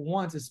avatars at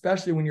once,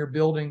 especially when you're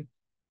building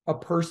a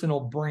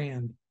personal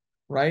brand,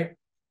 right?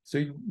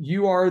 So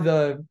you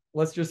are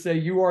let's just say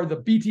you are the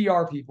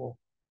BTR people.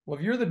 Well,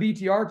 if you're the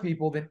BTR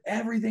people, then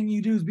everything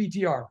you do is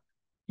BTR.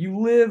 You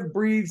live,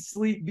 breathe,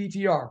 sleep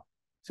BTR.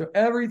 So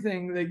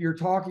everything that you're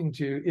talking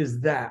to is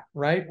that,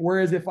 right?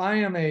 Whereas if I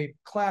am a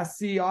Class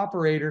C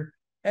operator,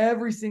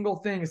 every single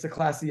thing is a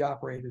Class C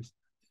operators.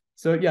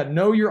 So yeah,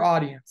 know your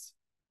audience.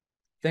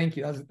 Thank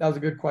you. That was a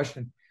good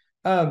question.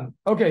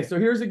 Okay, so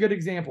here's a good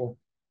example.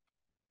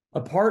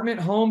 Apartment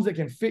homes that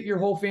can fit your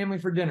whole family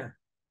for dinner,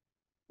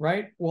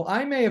 right? Well,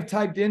 I may have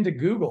typed into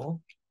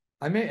Google,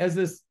 I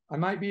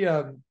might be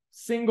a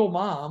single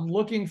mom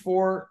looking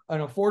for an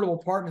affordable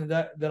apartment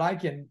that I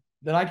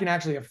can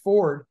actually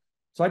afford.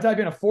 So I type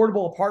in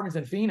affordable apartments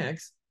in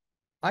Phoenix.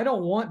 I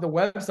don't want the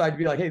website to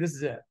be like, hey, this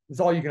is it. It's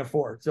all you can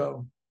afford.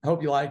 So I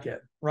hope you like it,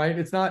 right?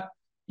 It's not,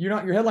 your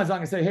headline's not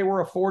gonna say, hey,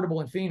 we're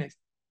affordable in Phoenix.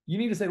 You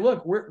need to say,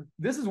 look,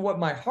 this is what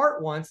my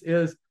heart wants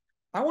is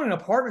I want an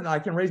apartment that I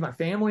can raise my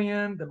family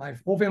in, that my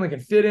whole family can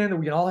fit in, that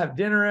we can all have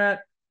dinner at.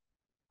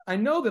 I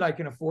know that I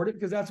can afford it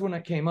because that's when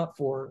it came up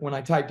for when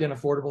I typed in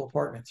affordable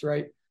apartments,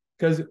 right?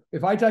 Because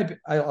if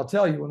I'll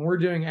tell you, when we're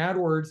doing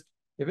AdWords,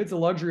 if it's a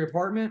luxury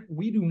apartment,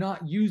 we do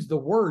not use the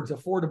words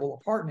affordable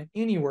apartment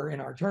anywhere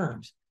in our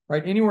terms,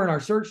 right? Anywhere in our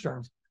search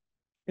terms.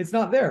 It's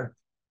not there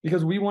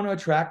because we want to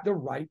attract the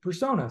right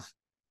personas.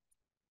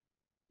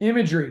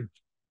 Imagery.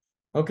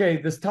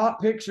 Okay, this top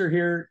picture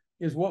here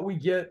is what we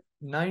get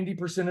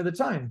 90% of the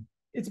time.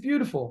 It's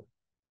beautiful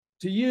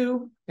to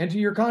you and to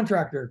your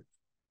contractor,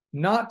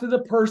 not to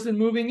the person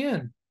moving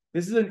in.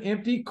 This is an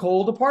empty,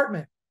 cold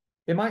apartment.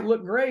 It might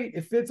look great.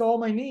 It fits all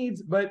my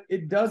needs, but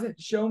it doesn't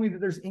show me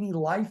that there's any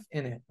life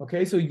in it.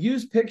 Okay, so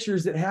use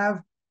pictures that have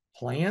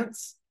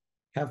plants,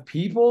 have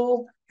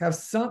people, have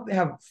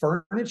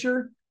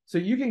furniture, so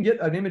you can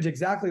get an image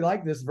exactly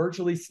like this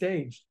virtually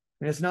staged,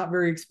 and it's not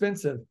very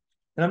expensive.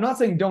 And I'm not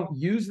saying don't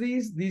use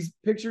these. These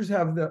pictures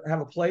have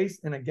a place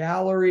in a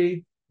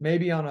gallery,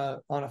 maybe on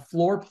a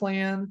floor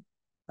plan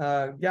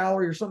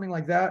gallery or something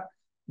like that,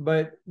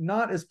 but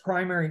not as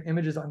primary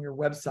images on your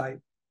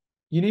website.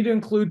 You need to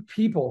include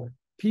people.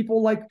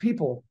 People like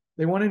people.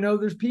 They want to know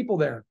there's people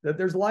there, that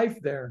there's life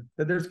there,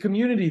 that there's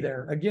community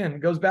there. Again, it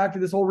goes back to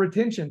this whole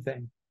retention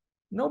thing.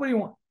 Nobody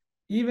wants,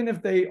 even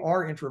if they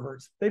are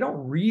introverts, they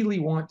don't really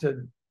want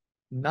to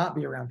not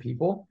be around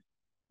people.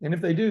 And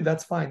if they do,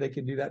 that's fine. They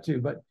can do that too.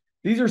 But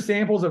these are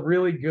samples of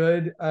really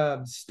good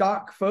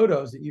stock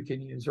photos that you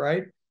can use,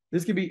 right?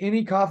 This could be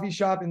any coffee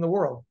shop in the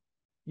world.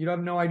 You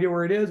have no idea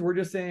where it is. We're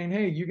just saying,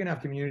 hey, you can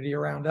have community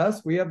around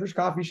us. There's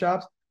coffee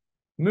shops.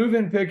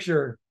 Move-in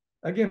picture.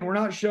 Again, we're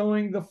not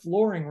showing the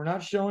flooring. We're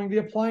not showing the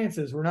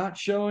appliances. We're not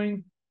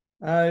showing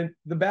the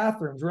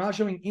bathrooms. We're not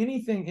showing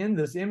anything in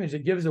this image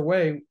that gives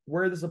away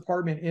where this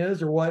apartment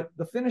is or what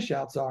the finish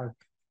outs are.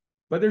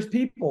 But there's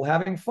people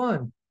having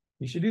fun.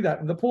 You should do that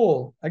in the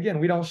pool. Again,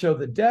 we don't show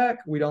the deck.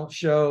 We don't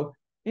show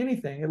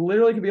anything. It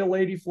literally could be a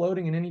lady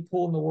floating in any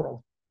pool in the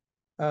world.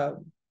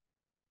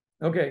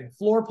 Okay,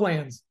 floor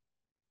plans.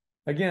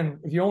 Again,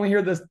 if you only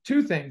hear this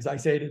two things I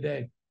say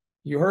today,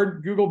 you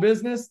heard Google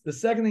Business. The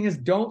second thing is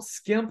don't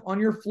skimp on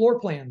your floor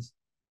plans.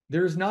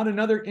 There's not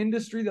another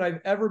industry that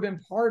I've ever been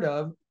part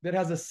of that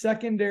has a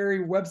secondary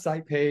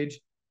website page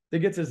that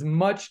gets as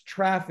much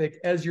traffic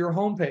as your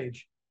homepage.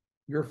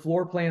 Your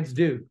floor plans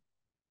do.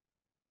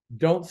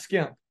 Don't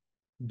skimp.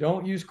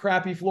 Don't use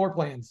crappy floor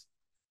plans.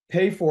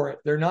 Pay for it.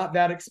 They're not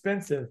that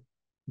expensive.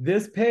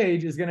 this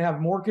page is going to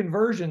have more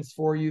conversions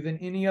for you than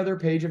any other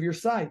page of your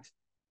site.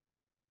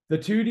 The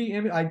 2D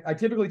image, I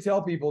typically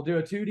tell people do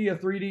a 2D, a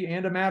 3D,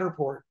 and a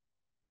Matterport.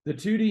 The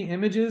 2D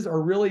images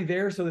are really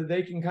there so that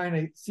they can kind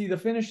of see the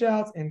finish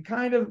outs and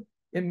kind of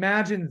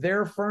imagine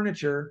their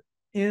furniture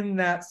in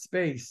that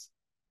space.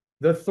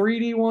 The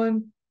 3D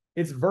one,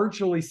 it's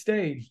virtually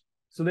staged.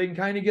 So they can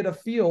kind of get a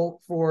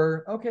feel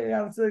for, okay,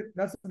 yeah,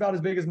 that's about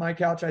as big as my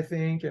couch, I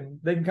think. And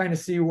they can kind of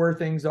see where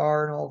things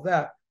are and all of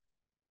that.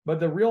 But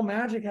the real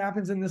magic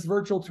happens in this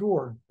virtual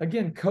tour.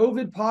 Again,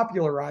 COVID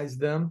popularized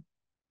them.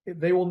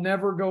 They will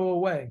never go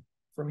away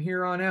from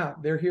here on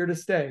out. They're here to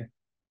stay.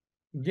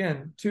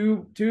 Again,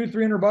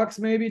 $300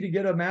 maybe to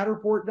get a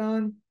Matterport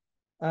done.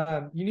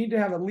 You need to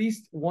have at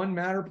least one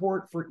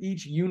Matterport for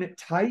each unit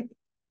type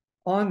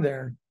on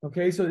there.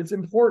 Okay, so it's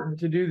important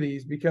to do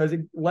these because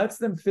it lets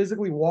them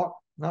physically walk,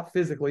 not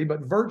physically,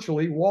 but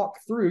virtually walk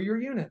through your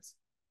units.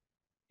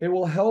 It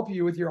will help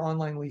you with your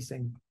online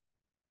leasing.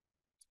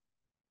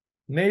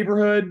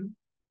 Neighborhood,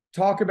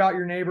 talk about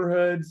your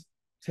neighborhoods,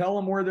 tell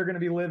them where they're going to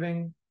be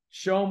living,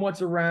 show them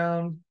what's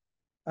around.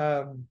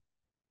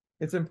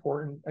 It's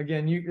important.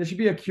 Again, it should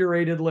be a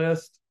curated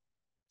list.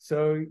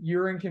 So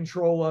you're in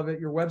control of it.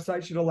 Your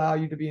website should allow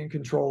you to be in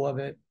control of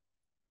it.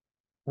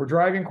 We're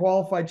driving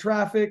qualified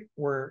traffic.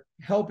 We're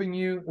helping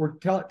you.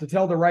 To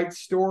tell the right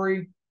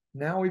story.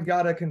 Now we've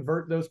got to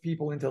convert those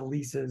people into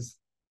leases.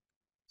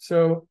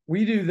 So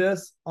we do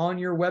this on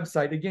your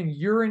website. Again,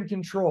 you're in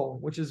control,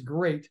 which is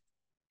great.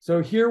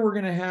 So here we're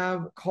going to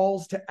have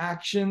calls to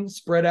action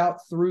spread out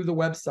through the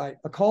website.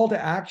 A call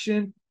to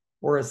action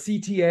or a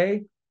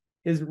CTA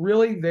is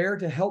really there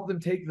to help them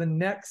take the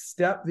next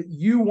step that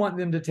you want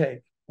them to take.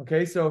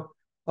 Okay, so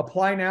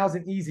apply now is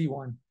an easy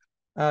one.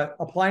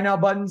 Apply now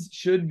buttons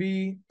should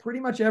be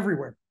pretty much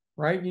everywhere,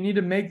 right? You need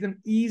to make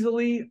them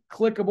easily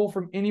clickable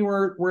from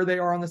anywhere where they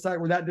are on the site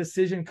where that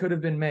decision could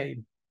have been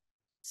made.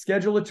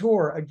 Schedule a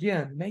tour.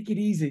 Again, make it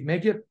easy.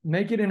 Make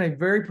it in a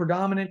very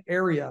predominant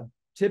area.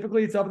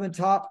 Typically, it's up in the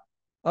top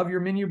of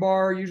your menu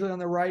bar, usually on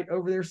the right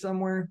over there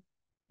somewhere,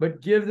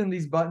 but give them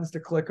these buttons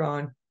to click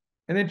on.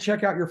 And then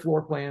check out your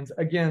floor plans.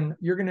 Again,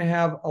 you're going to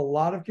have a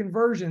lot of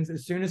conversions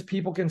as soon as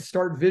people can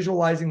start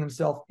visualizing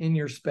themselves in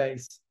your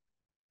space.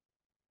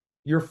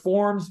 Your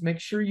forms, make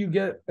sure you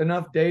get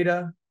enough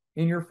data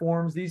in your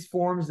forms. These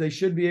forms, they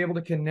should be able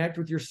to connect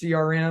with your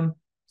CRM.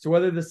 So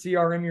whether the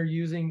CRM you're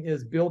using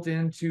is built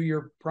into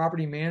your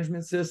property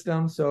management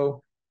system.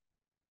 So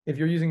if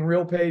you're using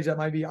RealPage, that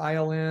might be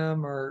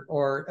ILM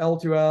or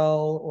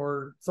L2L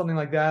or something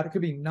like that. It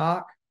could be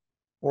Knock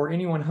or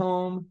Anyone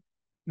Home.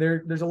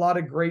 There's a lot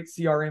of great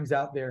CRMs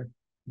out there,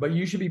 but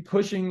you should be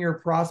pushing your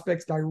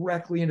prospects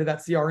directly into that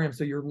CRM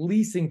so your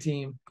leasing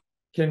team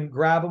can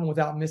grab them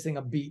without missing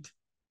a beat.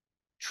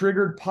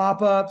 Triggered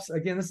pop-ups.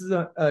 Again, this is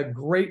a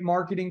great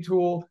marketing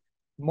tool.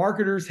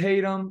 Marketers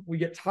hate them. We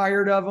get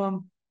tired of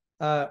them.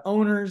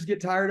 Owners get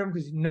tired of them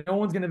because no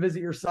one's going to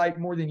visit your site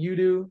more than you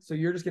do. So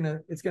it's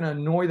going to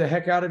annoy the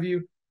heck out of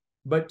you.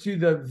 But to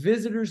the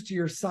visitors to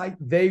your site,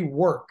 they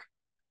work.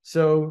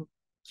 So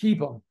keep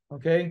them,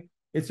 okay?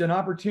 It's an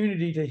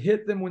opportunity to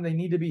hit them when they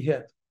need to be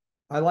hit.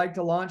 I like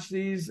to launch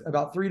these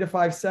about 3 to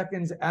 5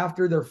 seconds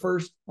after their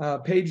first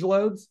page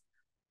loads.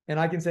 And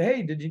I can say,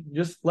 hey,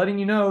 just letting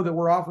you know that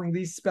we're offering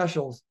these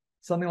specials,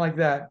 something like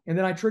that. And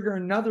then I trigger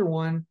another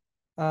one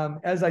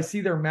as I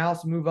see their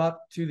mouse move up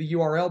to the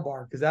URL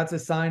bar, because that's a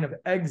sign of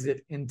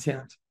exit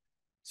intent.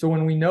 So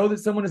when we know that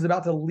someone is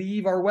about to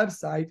leave our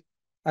website,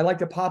 I like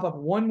to pop up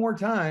one more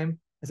time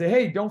and say,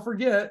 hey, don't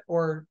forget,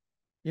 or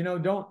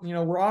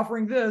we're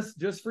offering this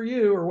just for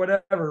you or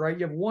whatever, right?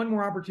 You have one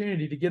more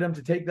opportunity to get them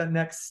to take that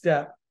next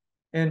step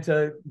and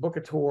to book a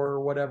tour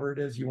or whatever it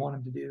is you want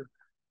them to do.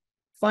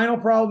 Final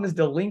problem is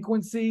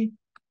delinquency.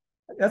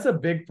 That's a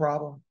big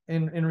problem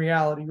in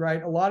reality,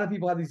 right? A lot of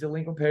people have these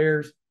delinquent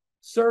payers.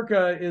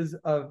 Circa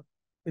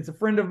it's a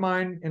friend of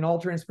mine in all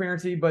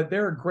transparency, but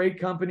they're a great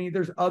company.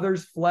 There's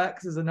others.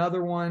 Flex is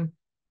another one.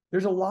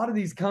 There's a lot of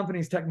these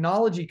companies,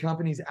 technology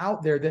companies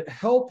out there that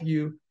help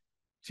you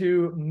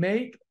to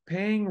make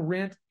paying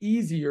rent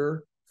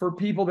easier for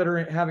people that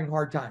are having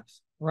hard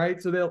times, right?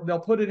 So they'll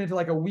put it into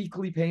like a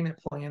weekly payment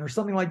plan or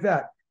something like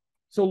that.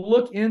 So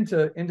look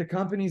into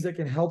companies that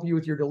can help you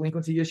with your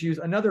delinquency issues.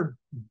 Another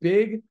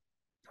big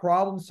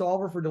problem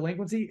solver for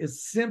delinquency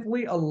is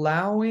simply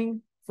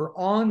allowing for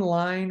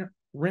online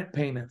rent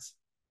payments.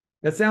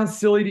 That sounds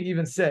silly to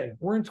even say.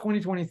 We're in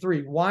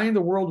 2023. Why in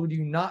the world would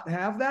you not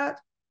have that?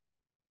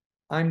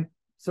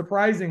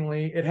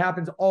 Surprisingly, it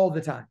happens all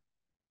the time.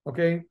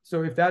 Okay,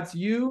 so if that's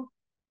you,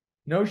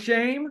 no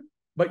shame,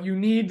 but you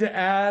need to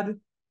add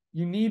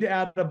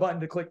a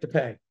button to click to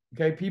pay.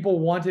 Okay, people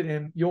want it,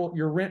 and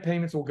your rent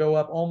payments will go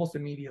up almost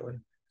immediately.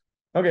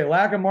 Okay,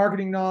 lack of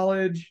marketing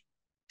knowledge,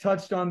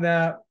 touched on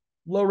that.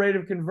 Low rate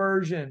of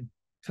conversion,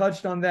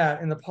 touched on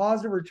that. And the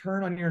positive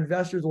return on your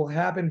investors will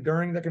happen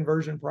during the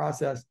conversion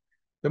process.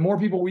 The more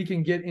people we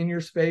can get in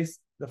your space,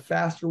 the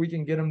faster we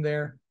can get them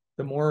there,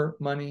 the more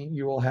money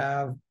you will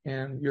have,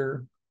 and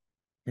your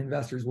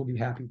investors will be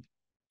happy.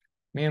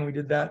 Man, we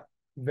did that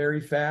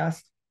very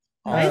fast.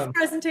 Nice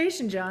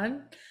presentation,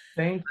 John.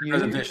 Thank you.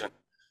 Presentation.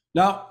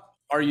 Now,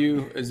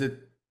 is it?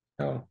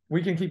 Oh,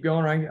 we can keep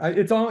going, right?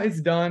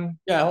 It's done.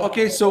 Yeah.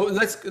 Okay. So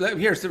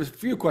here's a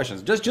few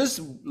questions.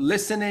 Just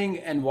listening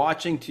and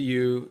watching to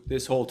you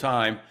this whole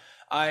time.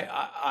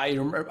 I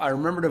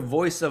remember the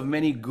voice of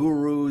many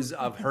gurus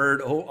I've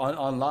heard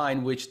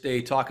online, which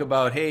they talk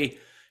about, hey,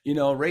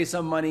 raise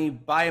some money,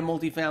 buy a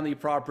multifamily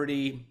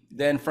property.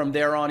 Then from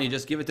there on, you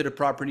just give it to the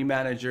property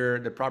manager.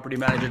 The property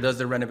manager does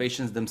the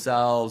renovations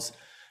themselves.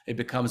 It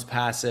becomes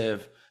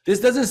passive. This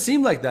doesn't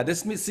seem like that.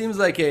 This seems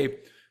like a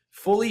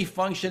fully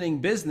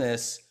functioning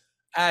business.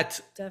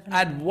 At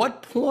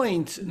what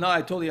point? No,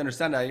 I totally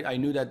understand. I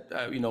knew that.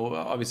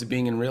 Obviously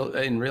being in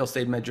real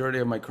estate majority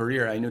of my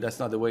career, I knew that's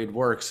not the way it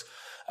works.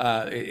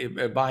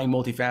 Buying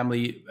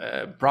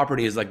multifamily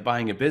property is like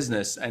buying a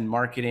business, and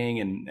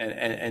marketing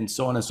and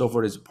so on and so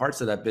forth is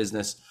parts of that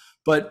business.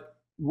 But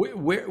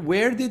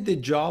where did the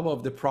job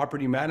of the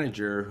property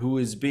manager,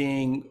 whose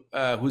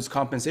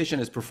compensation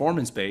is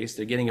performance based,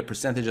 they're getting a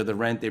percentage of the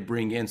rent they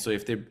bring in. So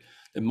if the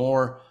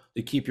more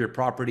they keep your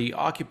property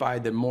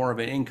occupied, the more of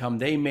an income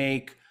they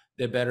make,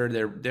 the better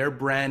their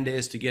brand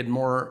is to get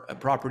more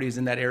properties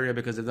in that area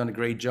because they've done a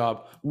great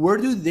job. Where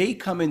do they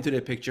come into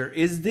the picture?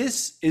 Is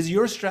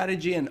your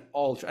strategy and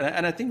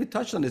I think we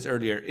touched on this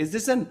earlier, is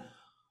this an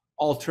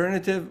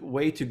alternative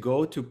way to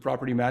go to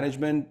property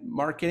management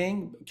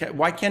marketing?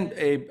 Why can't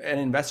an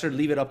investor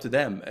leave it up to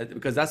them?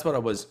 Because that's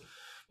what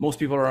most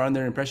people are under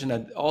the impression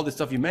that all the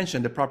stuff you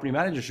mentioned, the property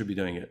manager should be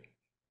doing it.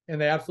 And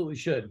they absolutely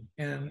should.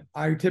 And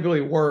I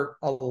typically work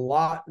a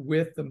lot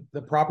with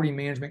the property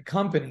management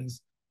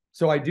companies.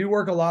 So I do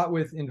work a lot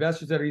with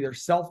investors that are either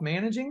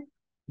self-managing.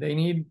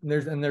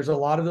 There's a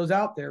lot of those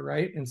out there,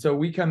 right? And so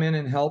we come in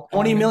and help.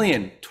 20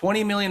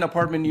 million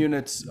apartment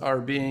units are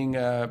being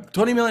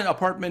 20 million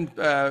apartment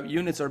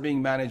units are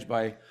being managed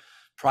by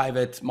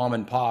private mom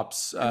and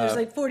pops. And there's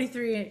like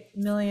 43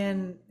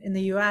 million in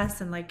the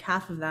US, and like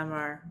half of them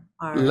are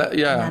half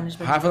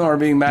of them are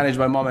being managed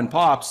by mom and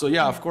pops. So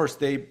of course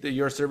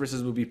your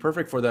services would be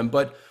perfect for them.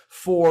 But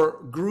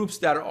for groups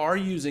that are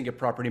using a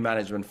property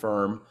management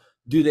firm,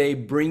 do they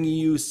bring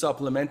you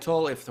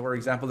supplemental if, for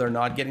example, they're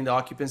not getting the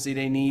occupancy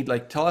they need?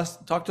 Like,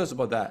 talk to us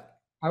about that.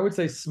 I would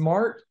say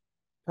smart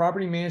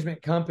property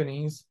management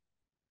companies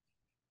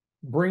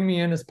bring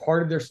me in as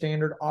part of their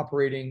standard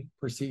operating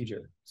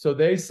procedure. So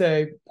they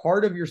say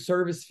part of your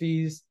service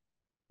fees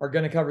are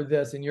going to cover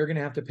this, and you're going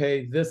to have to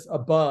pay this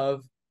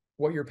above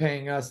what you're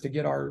paying us to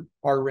get our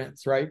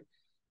rents, right?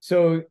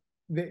 So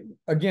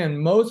again,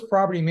 most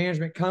property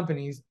management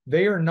companies,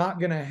 they are not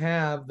going to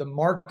have the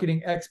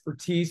marketing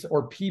expertise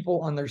or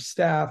people on their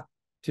staff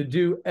to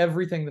do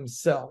everything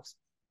themselves.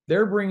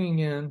 They're bringing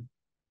in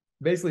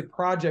basically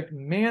project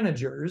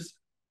managers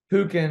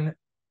who can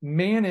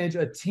manage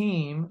a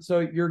team. So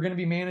you're going to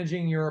be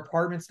managing your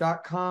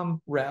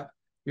apartments.com rep.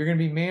 You're going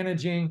to be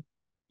managing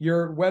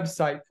your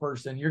website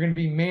person. You're going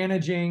to be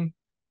managing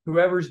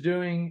whoever's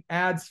doing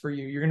ads for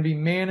you. You're going to be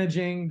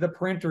managing the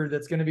printer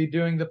that's going to be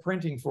doing the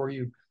printing for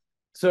you.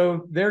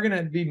 So they're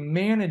going to be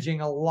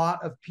managing a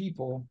lot of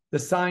people, the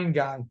sign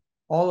guy,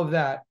 all of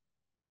that.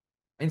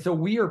 And so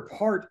we are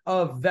part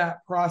of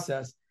that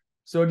process.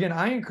 So again,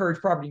 I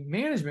encourage property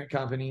management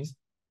companies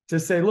to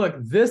say, look,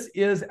 this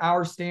is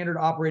our standard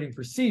operating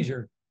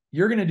procedure.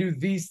 You're going to do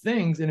these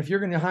things. And if you're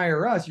going to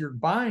hire us, you're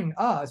buying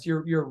us,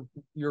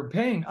 you're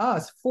paying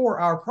us for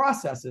our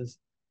processes.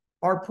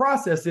 Our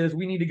process is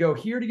we need to go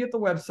here to get the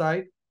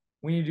website.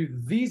 We need to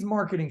do these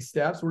marketing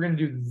steps. We're going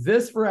to do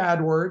this for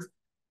AdWords.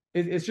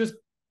 It's just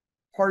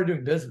part of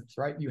doing business,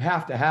 right? You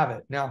have to have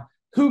it. Now,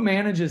 who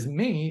manages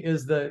me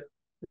is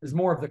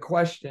more of the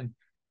question.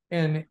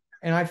 And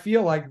I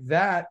feel like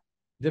that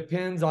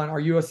depends on, are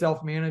you a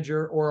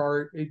self-manager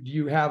or do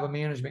you have a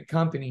management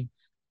company?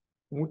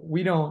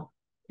 We don't,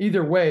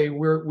 either way,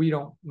 we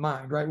don't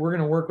mind, right? We're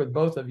going to work with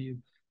both of you,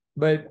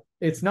 but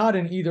it's not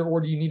an either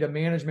or. Do you need a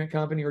management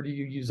company or do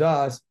you use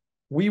us?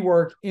 We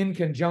work in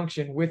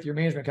conjunction with your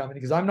management company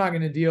because I'm not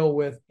going to deal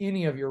with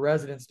any of your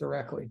residents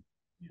directly,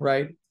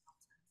 right?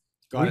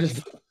 Got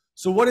it.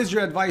 So what is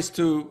your advice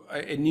to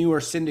a newer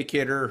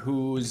syndicator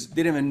who's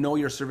didn't even know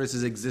your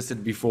services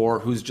existed before,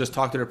 who's just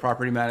talked to the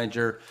property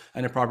manager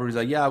and the property's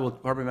like,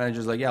 property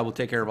manager's like, we'll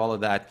take care of all of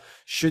that.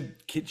 Should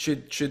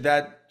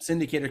that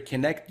syndicator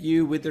connect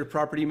you with their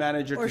property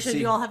manager? Or should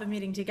you all have a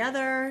meeting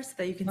together so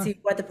that you can see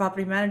what the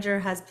property manager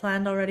has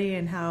planned already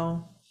and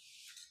how?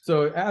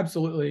 So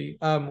absolutely.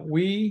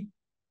 We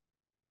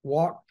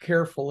walk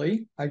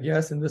carefully, I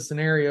guess, in the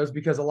scenarios,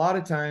 because a lot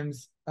of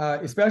times,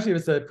 especially if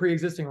it's a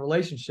pre-existing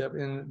relationship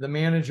and the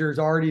manager is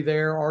already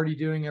there, already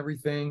doing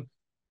everything,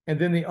 and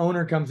then the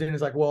owner comes in and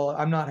is like, well,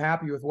 I'm not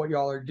happy with what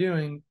y'all are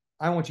doing.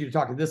 I want you to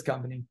talk to this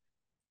company.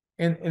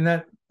 And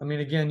that, I mean,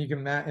 again, you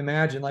can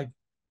imagine like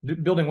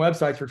building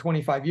websites for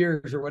 25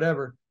 years or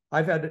whatever.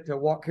 I've had to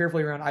walk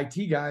carefully around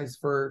IT guys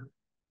for,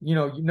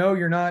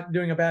 you're not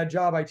doing a bad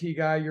job, IT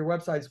guy. Your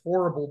website's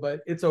horrible, but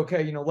it's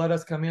okay. Let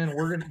us come in.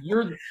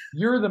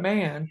 You're the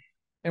man,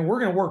 and we're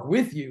going to work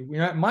with you.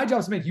 My job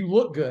is to make you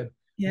look good.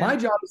 Yeah. My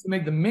job is to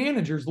make the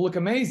managers look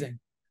amazing.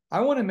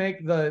 I want to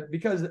make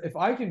because if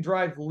I can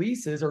drive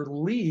leases or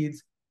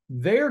leads,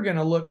 they're going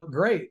to look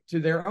great to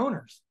their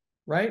owners,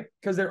 right?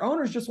 Because their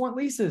owners just want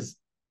leases.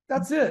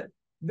 That's it.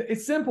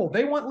 It's simple.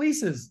 They want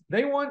leases.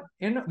 They want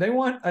an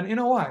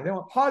NOI. They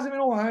want positive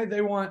NOI.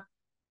 They want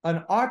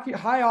an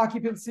high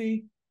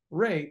occupancy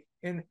rate.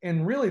 And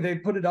really, they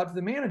put it up to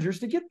the managers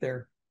to get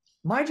there.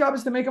 My job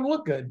is to make them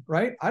look good,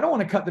 right? I don't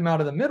want to cut them out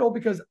of the middle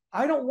because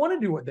I don't want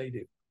to do what they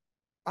do.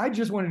 I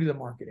just want to do the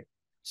marketing.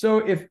 So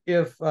if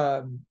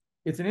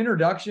it's an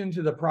introduction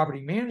to the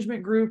property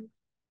management group,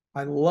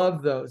 I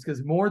love those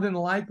because more than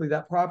likely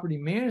that property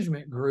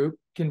management group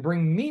can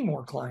bring me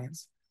more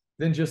clients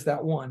than just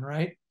that one,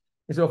 right?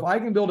 And so if I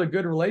can build a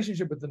good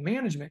relationship with the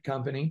management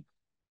company,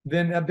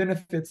 then that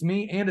benefits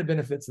me and it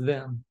benefits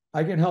them.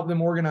 I can help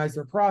them organize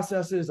their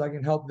processes. I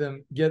can help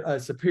them get a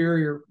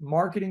superior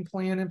marketing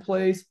plan in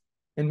place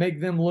and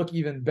make them look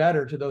even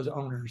better to those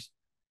owners,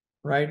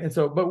 right? And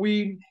so, but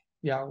we're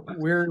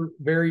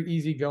very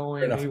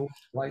easygoing. We work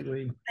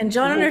lightly. And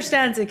John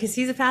understands it because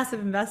he's a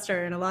passive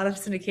investor in a lot of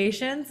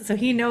syndications. So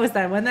he knows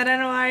that when that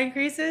NOI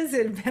increases,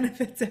 it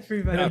benefits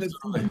everybody.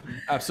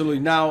 Absolutely.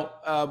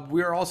 Now,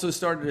 we're also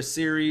started a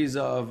series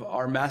of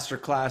our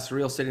masterclass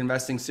real estate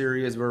investing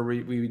series where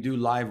we do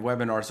live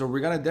webinars. So we're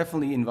going to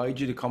definitely invite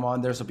you to come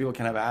on there so people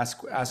can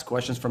ask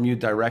questions from you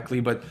directly,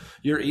 but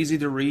you're easy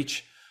to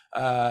reach.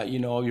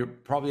 You're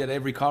probably at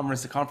every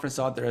conference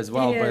out there as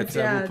well, we'll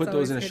put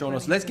those in the show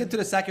notes. Let's get to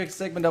the second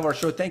segment of our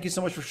show. Thank you so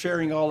much for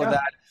sharing all of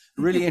that.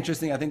 Really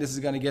interesting. I think this is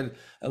going to get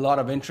a lot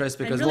of interest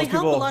because really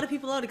help a lot of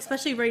people out,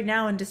 especially right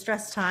now in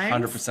distressed times.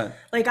 100%.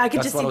 Like I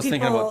could just see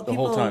people the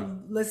whole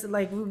time. Listen,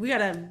 like we got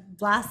to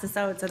blast this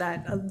out so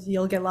that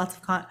you'll get lots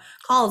of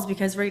calls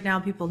because right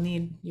now people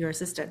need your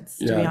assistance,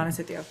 to be honest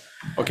with you.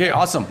 Okay,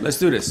 awesome. Let's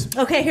do this.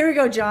 Okay, here we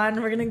go,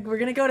 John. We're going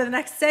to go to the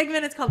next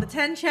segment. It's called the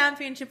 10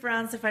 Championship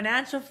Rounds to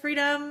Financial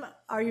Freedom.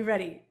 Are you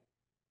ready?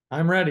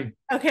 I'm ready.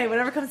 Okay,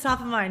 whatever comes top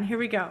of mind. Here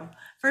we go.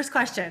 First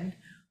question.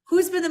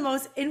 Who's been the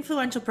most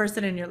influential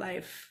person in your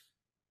life?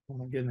 Oh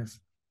my goodness.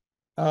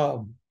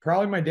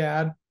 Probably my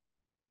dad.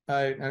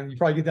 And you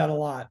probably get that a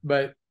lot,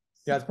 but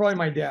yeah, it's probably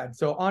my dad.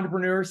 So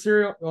entrepreneur,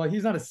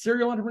 he's not a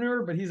serial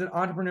entrepreneur, but he's an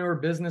entrepreneur,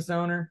 business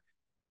owner.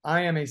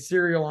 I am a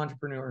serial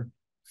entrepreneur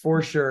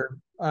for sure.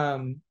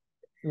 Learned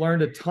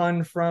a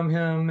ton from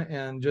him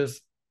and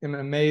just am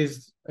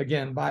amazed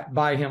again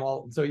by him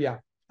all. So yeah,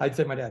 I'd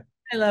say my dad.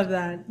 I love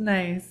that.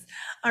 Nice.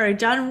 All right,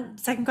 John,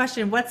 second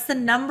question. What's the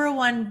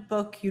 #1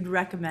 book you'd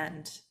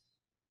recommend?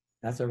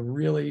 That's a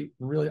really,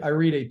 I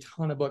read a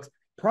ton of books.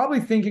 Probably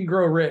Think and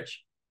Grow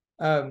Rich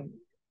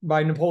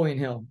by Napoleon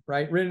Hill,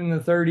 right? Written in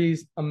the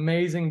 30s.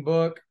 Amazing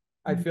book.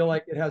 I feel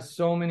like it has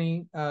so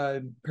many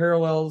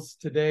parallels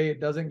today. It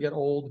doesn't get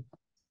old.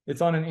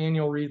 It's on an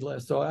annual read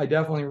list. So I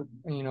definitely,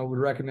 would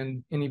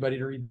recommend anybody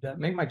to read that.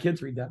 Make my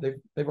kids read that.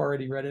 They've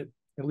already read it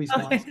at least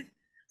once.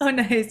 Oh,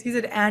 nice. You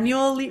said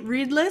annual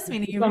read list?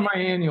 Meaning it's on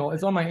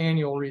my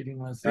annual reading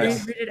list. You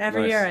read it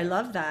every year. I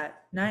love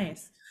that.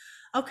 Nice.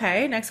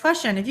 Okay, next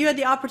question. If you had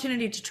the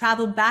opportunity to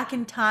travel back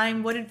in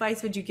time, what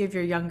advice would you give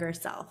your younger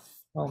self?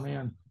 Oh,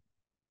 man.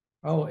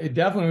 Oh, it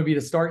definitely would be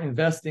to start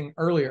investing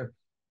earlier.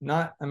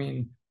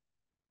 In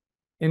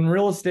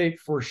real estate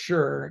for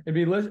sure.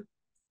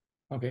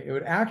 It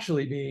would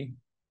actually be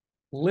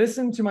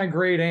listen to my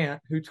great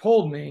aunt who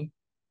told me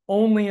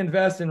only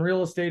invest in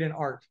real estate and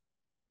art.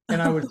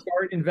 And I would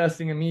start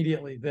investing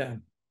immediately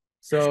then.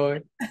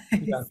 So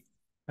yeah,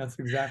 that's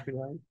exactly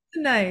right.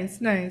 Nice.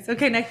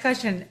 Okay, next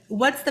question.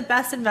 What's the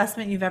best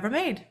investment you've ever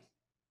made?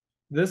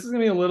 This is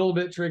going to be a little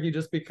bit tricky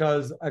just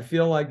because I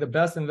feel like the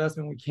best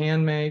investment we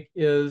can make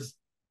is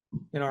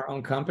in our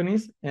own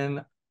companies.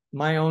 And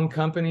my own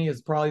company has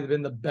probably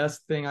been the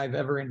best thing I've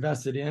ever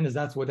invested in, is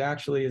that's what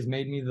actually has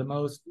made me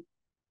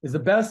is the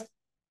best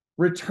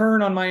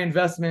return on my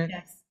investment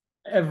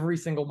every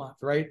single month,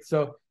 right?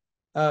 So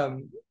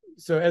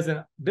as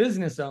a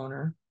business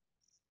owner,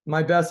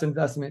 my best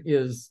investment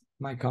is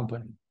my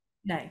company.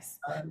 Nice.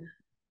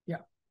 Yeah.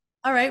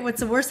 All right. What's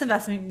the worst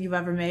investment you've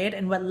ever made,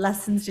 and what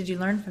lessons did you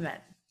learn from it?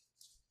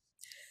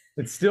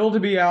 It's still to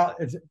be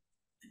out.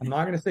 I'm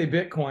not going to say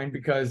Bitcoin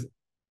because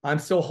I'm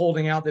still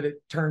holding out that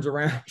it turns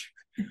around.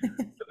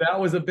 So that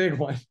was a big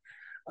one.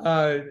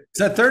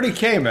 It's at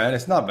 30K, man.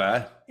 It's not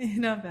bad.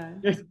 Not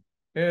bad.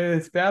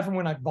 It's bad from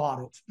when I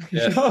bought it.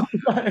 Yeah.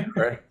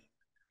 Right.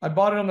 I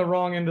bought it on the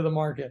wrong end of the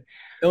market.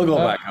 It'll go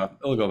back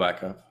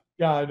up.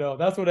 Yeah, I know.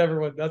 That's what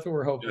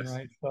we're hoping,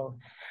 right? So,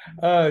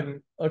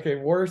 okay,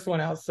 worst one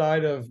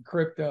outside of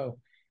crypto.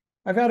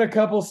 I've had a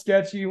couple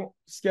sketchy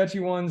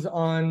ones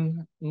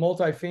on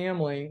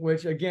multifamily,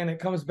 which again, it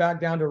comes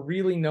back down to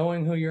really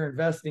knowing who you're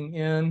investing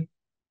in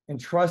and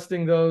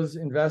trusting those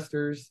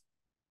investors,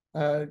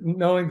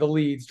 knowing the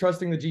leads,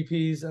 trusting the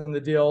GPs and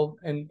the deal,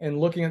 and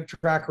looking at the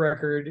track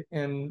record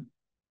and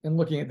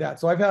looking at that.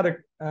 So I've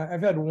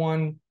had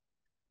one.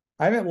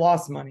 I haven't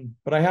lost money,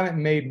 but I haven't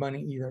made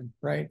money either,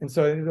 right? And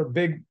so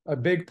a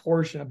big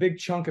portion, a big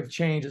chunk of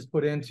change is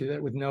put into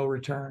it with no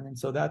return, and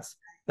so that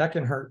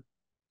can hurt.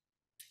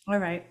 All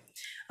right.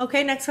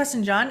 Okay, next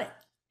question, John.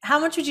 how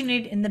much would you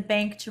need in the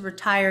bank to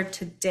retire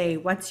today?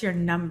 What's your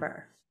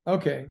number?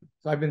 Okay,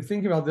 so I've been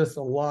thinking about this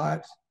a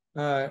lot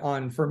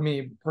for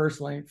me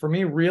personally. For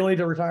me, really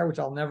to retire, which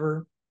I'll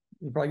never,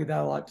 you probably get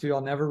that a lot too.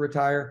 I'll never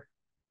retire.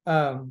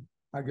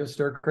 I go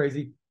stir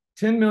crazy.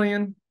 10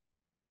 million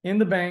in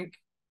the bank,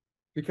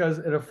 because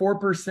at a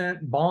 4%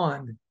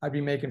 bond, I'd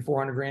be making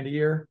 400 grand a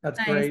year. That's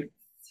Nice. great.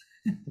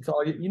 It's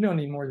all you don't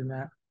need more than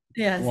that.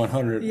 Yes.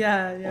 100.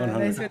 Yeah, 100.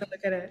 nice way to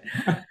look at it.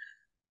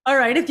 All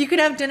right, if you could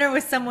have dinner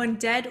with someone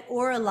dead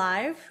or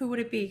alive, who would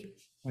it be?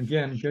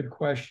 Again, good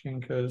question,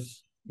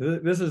 because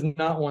this is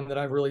not one that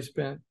I've really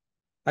spent.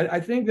 I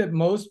think that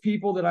most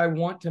people that I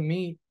want to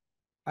meet,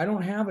 I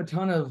don't have a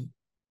ton of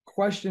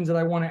questions that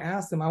I want to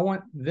ask them. I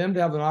want them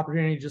to have an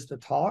opportunity just to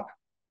talk,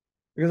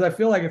 because I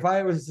feel like if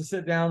I was to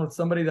sit down with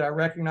somebody that I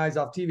recognize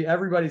off TV,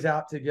 everybody's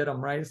out to get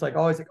them, right? It's like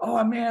always like,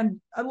 oh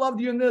man, I loved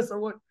you in this, or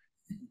what.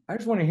 I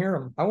just want to hear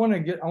them. I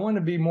want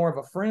to be more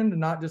of a friend and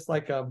not just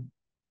like a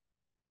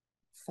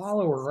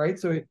follower, right?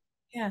 So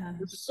Yeah.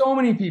 there's so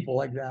many people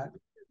like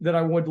that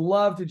I would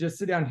love to just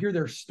sit down and hear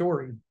their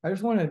story. I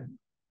just want to,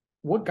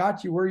 what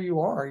got you where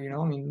you are,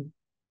 I mean,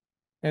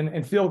 and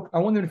I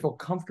want them to feel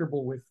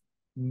comfortable with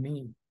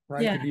me,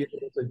 right? Yeah. To be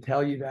able to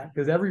tell you that,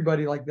 because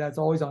everybody like that's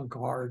always on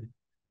guard.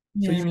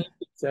 So you need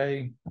to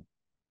say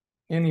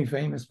any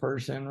famous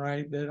person,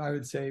 right? That I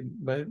would say,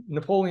 but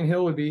Napoleon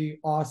Hill would be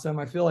awesome.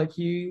 I feel like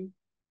he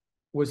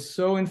was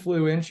so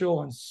influential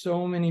on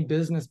so many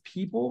business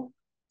people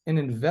and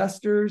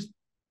investors.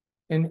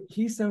 And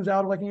he stems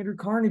out of like Andrew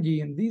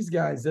Carnegie and these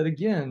guys that,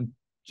 again,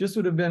 just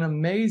would have been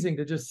amazing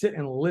to just sit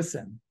and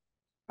listen.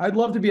 I'd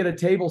love to be at a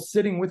table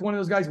sitting with one of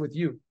those guys with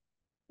you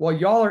while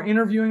y'all are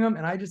interviewing them,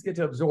 and I just get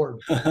to absorb.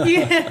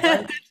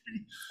 Yeah.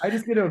 I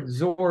just get to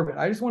absorb it.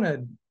 I just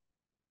want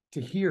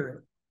to hear it.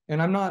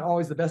 And I'm not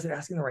always the best at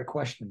asking the right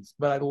questions,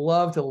 but I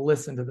love to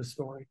listen to the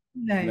story.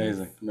 Nice.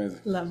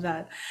 Amazing. Love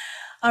that.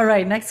 All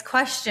right, next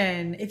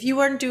question. If you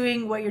weren't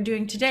doing what you're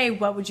doing today,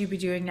 what would you be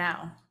doing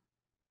now?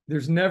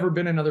 There's never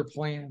been another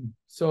plan.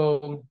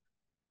 So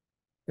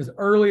as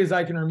early as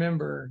I can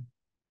remember,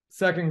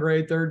 second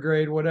grade, third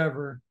grade,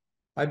 whatever,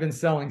 I've been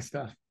selling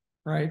stuff,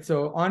 right?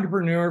 So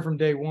entrepreneur from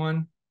day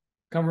one,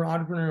 come from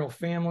an entrepreneurial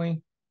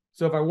family.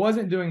 So if I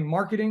wasn't doing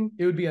marketing,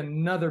 it would be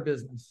another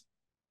business,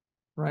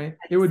 right?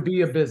 It would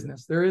be a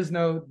business. There is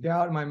no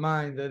doubt in my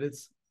mind that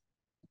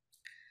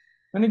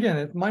and again,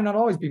 it might not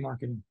always be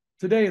marketing.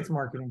 Today it's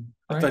marketing.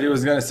 Right? I thought he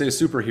was going to say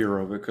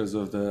superhero because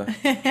of the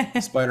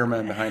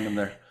Spider-Man behind him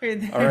there.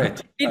 All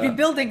right. He'd be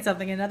building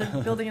something,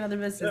 building another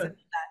business.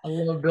 I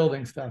love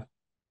building stuff.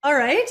 All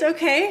right.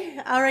 Okay.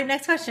 All right.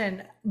 Next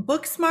question.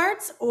 Book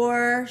smarts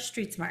or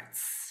street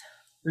smarts?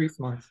 Street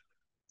smarts.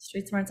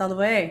 Street smarts all the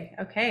way.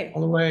 Okay.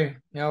 All the way.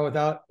 Yeah,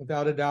 without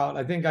a doubt.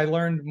 I think I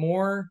learned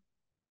more.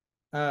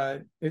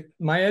 My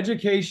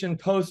education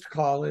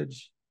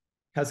post-college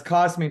has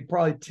cost me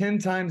probably 10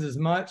 times as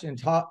much and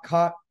taught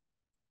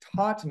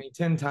me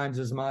 10 times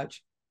as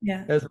much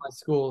as my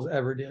schools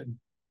ever did.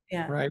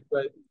 Yeah. Right.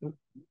 But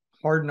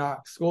hard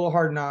knocks, school of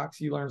hard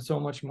knocks, you learn so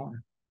much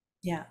more.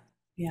 Yeah.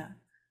 Yeah.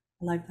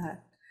 I like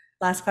that.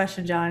 Last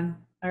question, John.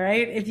 All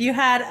right. If you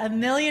had $1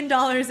 million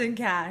in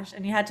cash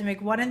and you had to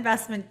make one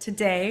investment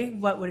today,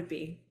 what would it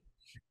be?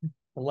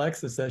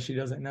 Alexa says she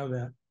doesn't know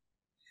that.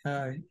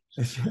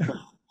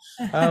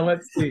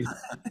 Let's see.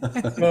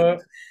 So,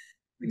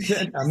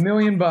 $1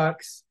 million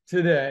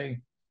today,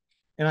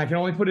 and I can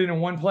only put it in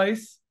one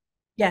place?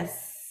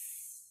 Yes.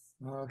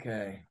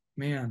 Okay,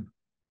 man.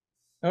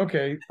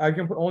 Okay, I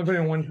can only put it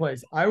in one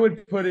place. I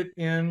would put it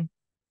in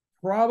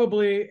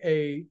probably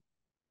a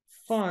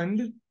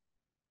fund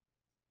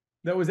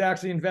that was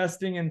actually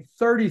investing in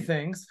 30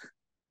 things.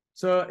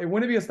 So it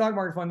wouldn't be a stock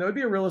market fund. That would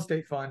be a real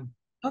estate fund.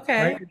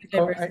 Okay. Right?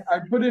 So I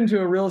put into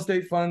a real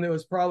estate fund that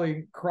was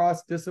probably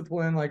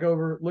cross-discipline, like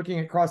looking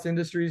at cross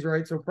industries,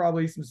 right? So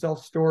probably some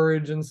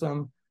self-storage and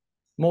some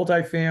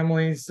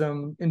multifamily,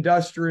 some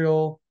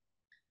industrial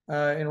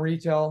and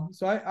retail.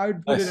 So I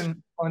would put it in a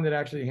fund that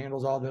actually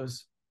handles all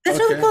those. That's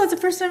really cool. It's the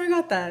first time we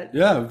got that.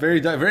 Yeah,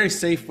 very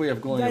safe way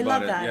of going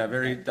about it. That. Yeah,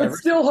 very. But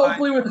still,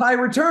 hopefully with high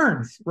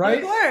returns,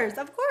 right?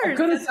 Of course. I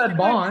could have said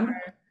bond,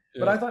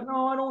 but I thought,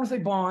 no, I don't want to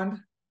say bond.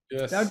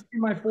 Yes, that'd be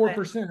my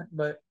 4%.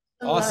 But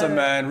awesome,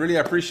 man. Really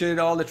appreciate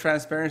all the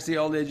transparency,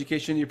 all the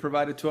education you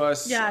provided to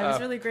us. Yeah, it was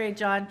really great,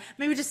 John.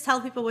 Maybe just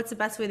tell people what's the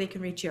best way they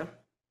can reach you.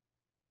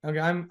 Okay,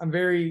 I'm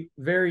very,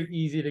 very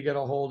easy to get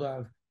a hold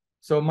of.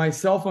 So my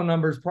cell phone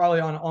number is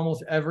probably on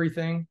almost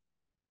everything.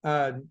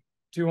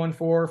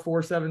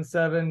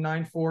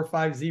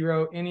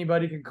 214-477-9450.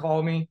 Anybody can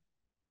call me.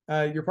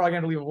 You're probably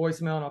going to leave a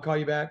voicemail and I'll call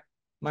you back.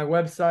 My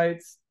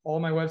websites, all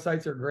my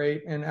websites are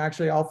great. And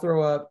actually, I'll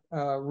throw up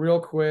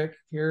real quick.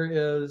 Here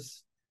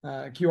is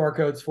QR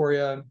codes for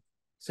you.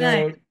 So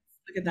nice. Look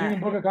at that. You can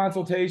book a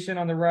consultation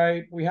on the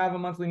right. We have a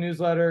monthly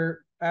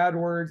newsletter,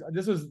 AdWords.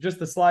 This was just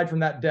the slide from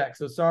that deck.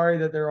 So sorry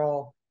that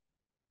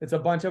it's a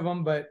bunch of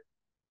them. But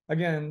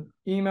again,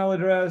 email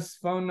address,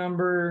 phone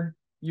number,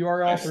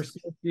 URL for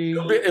Swifty.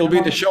 It'll be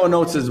in the show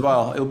notes as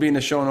well. It'll be in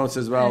the show notes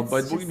as well.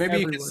 But maybe everywhere.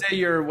 you can say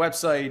your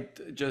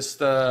website just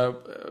For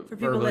people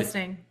verbally.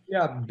 listening.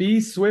 Yeah,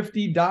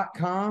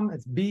 beswifty.com.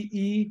 It's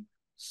B-E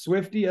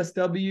Swifty,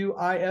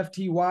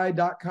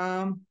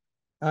 SWIFTY.com.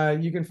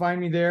 You can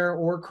find me there,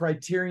 or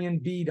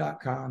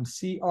CriterionB.com.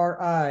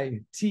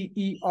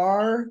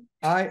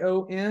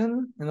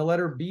 CRITERION, and the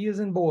letter B is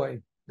in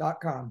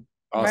boy.com.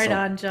 Awesome. Right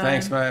on, John.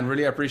 Thanks, man.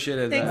 Really appreciate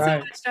it. Thanks so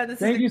much, John.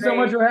 Thank you so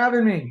much for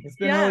having me. It's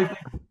been really fun.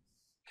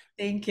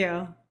 Thank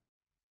you.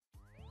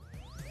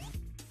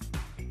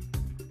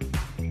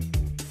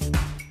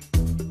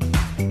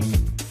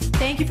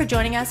 Thank you for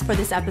joining us for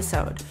this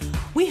episode.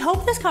 We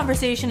hope this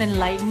conversation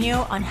enlightened you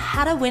on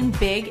how to win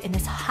big in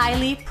this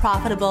highly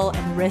profitable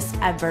and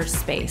risk-averse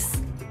space.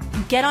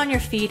 Get on your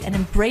feet and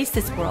embrace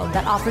this world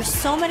that offers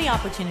so many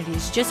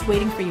opportunities just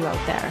waiting for you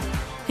out there.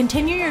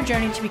 Continue your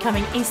journey to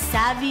becoming a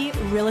savvy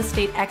real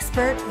estate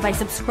expert by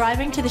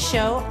subscribing to the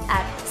show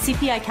at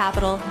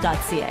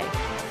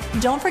cpicapital.ca.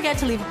 Don't forget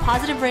to leave a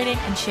positive rating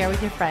and share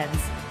with your friends.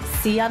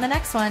 See you on the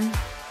next one.